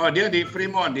 Oh, dia di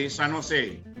Fremont, di San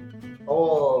Jose.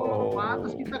 Oh.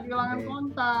 Pantas kita kehilangan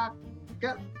kontak.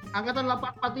 Angkatan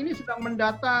 84 ini sedang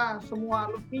mendata semua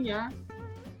alumninya.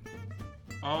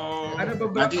 Oh. Ada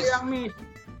beberapa yang miss.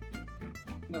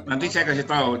 Nanti saya kasih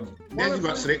tahu. Dia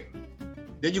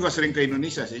juga sering ke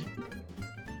Indonesia sih.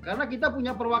 Karena kita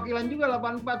punya perwakilan juga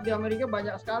 84 di Amerika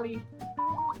banyak sekali.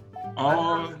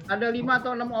 Oh. Ada 5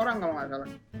 atau 6 orang kalau nggak salah.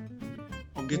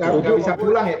 Oh gitu. Nggak bisa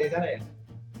pulang ya di sana ya?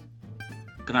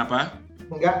 Kenapa?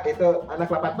 Enggak, itu anak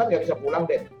 84 nggak bisa pulang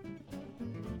deh.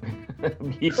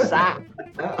 Bisa.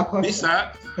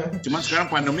 Bisa. Cuman sekarang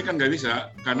pandemi kan nggak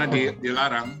bisa karena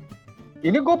dilarang.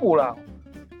 Ini gue pulang.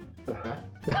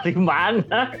 Dari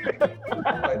mana?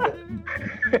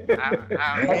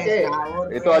 Oke.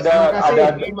 Itu ada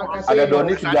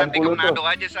Doni 90 Nanti ke Manado tuh.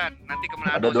 aja, San. Nanti ke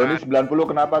Manado. Ada Doni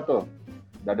 90 kenapa tuh?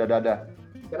 Dada.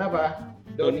 Kenapa?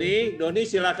 Doni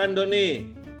silakan Doni.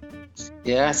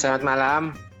 Ya, selamat malam.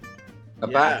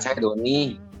 Bapak, saya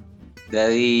Doni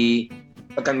dari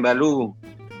Pekanbaru.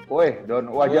 Woi, Don,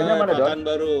 wajahnya mana Don?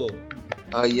 Pekanbaru.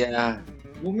 Oh iya.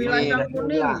 Bumi Lancang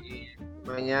Kuning.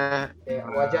 Namanya.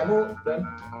 Wajahmu Don.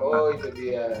 Oh itu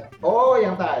dia. Oh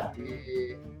yang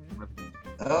tadi.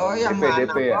 Oh yang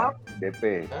DP, mana?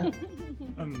 DP.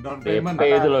 DP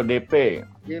itu loh DP.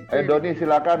 Doni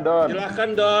silakan Don. Silakan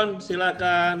Don,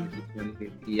 silakan.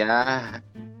 Iya.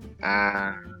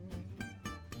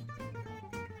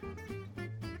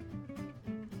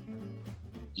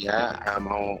 Ya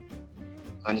mau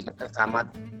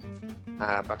selamat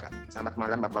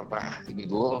malam Bapak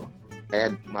Ibu.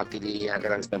 Saya mewakili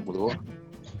angkatan 90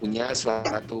 punya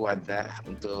suatu wadah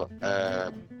untuk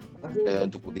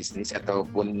untuk bisnis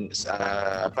ataupun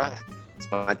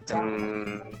semacam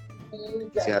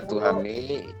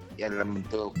silaturahmi yang dalam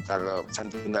bentuk kalau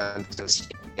santunan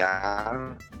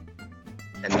sosial.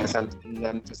 Dan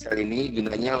santunan sosial ini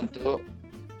gunanya untuk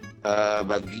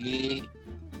bagi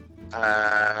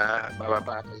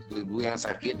bapak-bapak atau ibu-ibu yang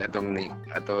sakit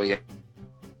atau yang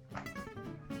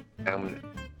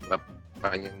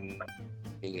bapaknya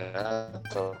meninggal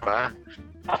atau apa,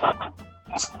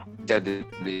 jadi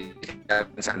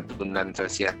santunan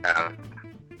sosial.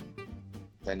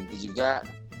 Dan itu juga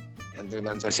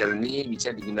santunan sosial ini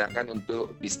bisa digunakan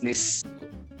untuk bisnis.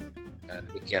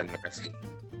 Demikian, makasih.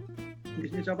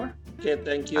 Bisnis apa? Oke,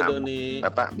 thank you Doni.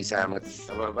 Bapak bisa sama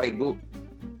Bapak Ibu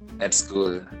Lab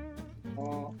School.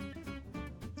 Oh.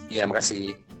 Ya,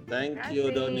 makasih. Thank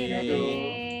you Doni.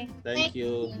 Thank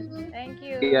you. Thank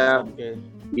you. Iya. Oke.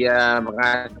 Iya,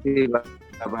 makasih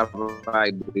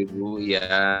Bapak Ibu.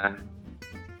 Ya.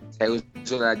 Saya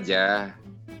usul aja.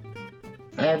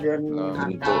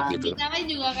 Untuk gitu. Namanya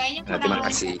juga kayaknya Nah, terima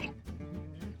kasih.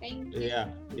 Thank you.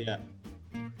 Iya.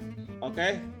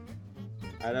 Oke.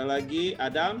 Ada lagi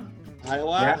Adam,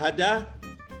 Hawa, Hada,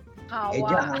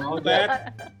 Ubed.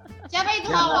 Siapa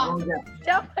itu Hawa?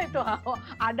 Siapa itu Hawa?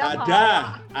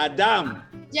 Adam.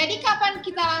 Jadi kapan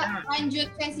kita lanjut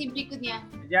sesi berikutnya?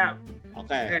 Ya.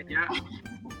 Oke.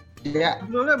 Ya.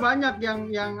 Sebetulnya banyak yang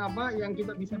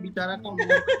kita bisa bicarakan.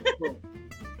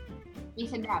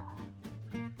 Bisa sedap.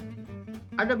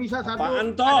 Ada bisa satu. Pak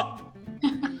Anto.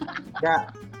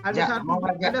 Ya.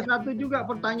 Ada satu juga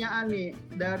pertanyaan nih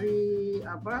dari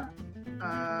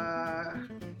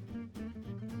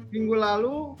minggu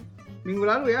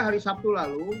lalu ya, hari Sabtu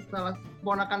lalu, salah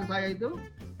ponakan saya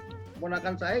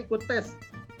ikut tes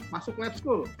masuk lab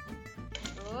school.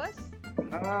 Terus?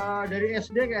 Dari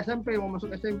SD ke SMP, mau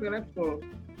masuk SMP lab school.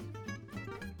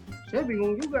 Saya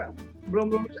bingung juga,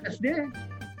 belum lulus SD,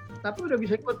 tapi udah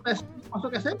bisa ikut tes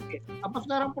masuk SMP. Apa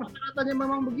sekarang persyaratannya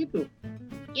memang begitu?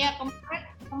 Ya,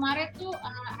 kemarin tuh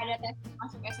ada tes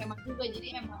masuk SMA juga,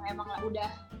 jadi emang udah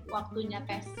waktunya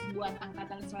tes buat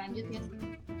angkatan selanjutnya.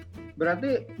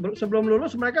 Berarti sebelum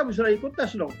lulus mereka bisa ikut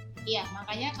tes dong? Iya,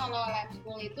 makanya kalau lab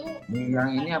school itu Yang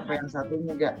ini apa yang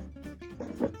satunya, Gak?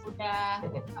 udah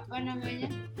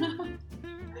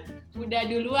udah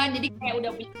duluan, jadi kayak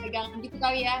udah punya pegangan gitu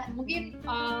kali ya. Mungkin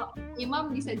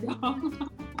Imam bisa jawab.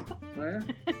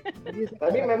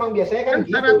 Tapi memang biasanya kan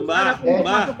gitu. Mbak,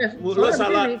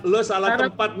 lu salah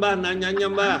tempat Mbak nanyanya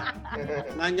Mbak.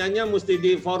 Nanyanya mesti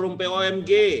di forum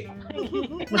POMG.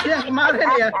 Mesti yang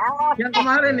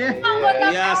kemarin ya.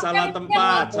 Iya, salah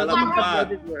tempat.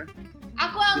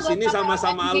 Di sini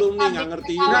sama-sama alumni nggak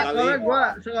ngerti juga kali.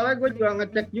 Soalnya gue juga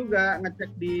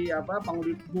ngecek di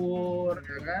Pangudipur,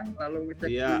 ya kan, lalu ngecek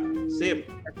di. Sip.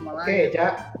 Oke,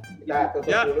 Cak. Kita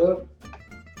tutup dulu.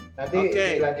 Nanti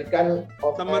dilanjutkan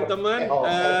teman-teman.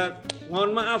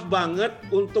 Mohon maaf banget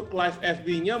untuk live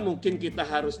FB-nya mungkin kita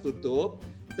harus tutup.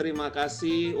 Terima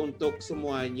kasih untuk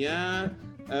semuanya.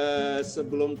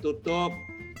 Sebelum tutup,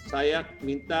 saya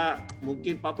minta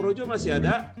mungkin Pak Projo masih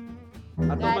ada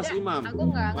atau Mas Imam?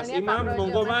 Mas Imam,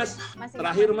 monggo Mas.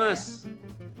 Terakhir Mas.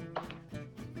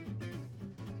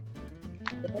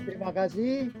 Terima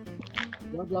kasih.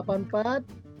 284.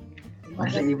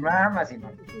 Mas Imam.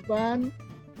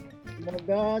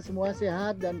 Semoga semua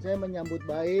sehat dan saya menyambut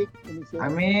baik ini.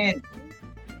 Amin.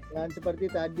 Dan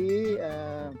seperti tadi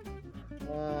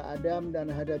Adam dan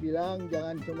Hada bilang,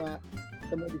 jangan cuma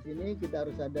ketemu di sini, kita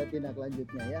harus ada tindak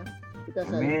lanjutnya ya. Kita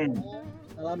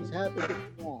salam sehat untuk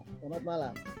semua. Selamat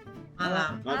malam.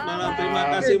 Selamat malam. Terima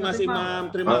kasih Mas Imam.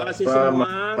 Terima kasih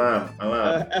semua.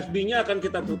 FB-nya akan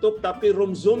kita tutup, tapi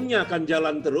room Zoom-nya akan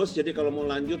jalan terus. Jadi kalau mau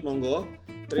lanjut, monggo.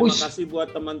 Terima kasih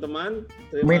buat teman-teman.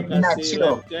 Terima kasih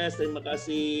Labkes. Terima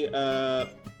kasih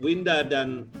Winda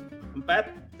dan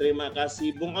Empet. Terima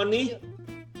kasih Bung Oni.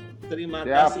 Terima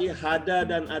kasih Hada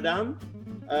dan Adam.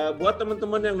 Buat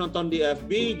teman-teman yang nonton di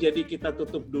FB, jadi kita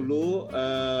tutup dulu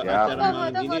acara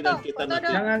malam ini dan kita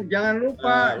nanti jangan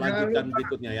lupa lanjutkan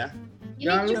berikutnya ya.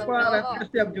 Jangan lupa Labkes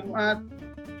setiap Jumat.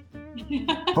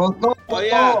 Foto. Oh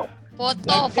ya.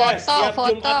 Foto.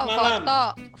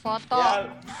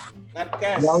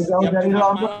 Labkes jauh-jauh dari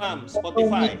Lombok.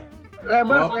 Spotify.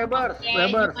 Lebar.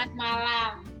 Jumat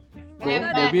malam.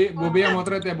 Bobi yang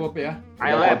motret ya, Bob ya.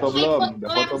 Foto belum.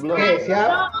 Oke,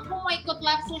 siap. Aku mau ikut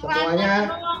lab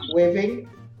Semuanya waving.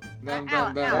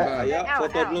 Ayo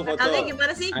foto dulu foto. Nanti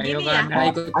gimana sih? Ayo Gini ya?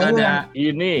 ikut ada.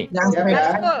 Ini.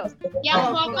 Yang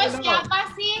fokus siapa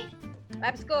sih?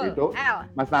 Lab school. Itu. L.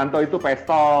 Mas Nanto itu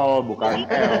pestol, bukan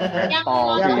L.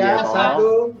 Pestol. Ya,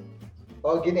 satu.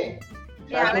 Oh gini.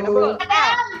 Ya, Satu.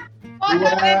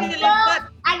 Fotonya dilipat.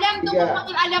 Adam, tunggu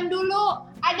panggil Adam dulu.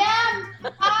 Adam.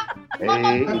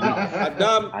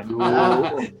 Adam. Aduh.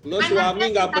 Lo suami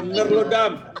nggak bener lo,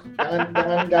 Dam.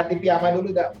 Jangan ganti piyama dulu,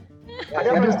 Dam.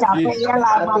 Adam capek ya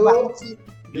lama banget sih.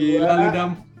 Gila lu, Dam.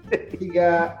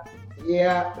 3.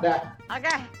 Iya, udah.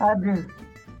 Oke. Aduh.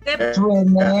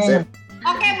 Sip.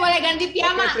 Oke, boleh ganti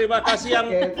piyama. Oke, terima kasih yang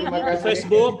di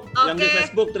Facebook. Yang di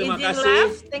Facebook, terima izin kasih.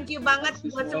 live. Thank you banget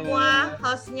buat semua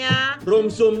hostnya. Room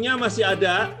Zoom-nya masih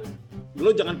ada. Lo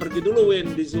jangan pergi dulu,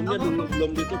 Win. Di Zoom-nya dulu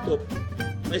belum ditutup.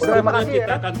 Facebooknya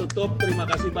kita akan tutup. Terima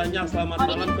kasih banyak. Selamat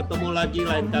malam. Ketemu lagi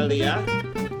lain kali ya.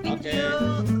 Oke.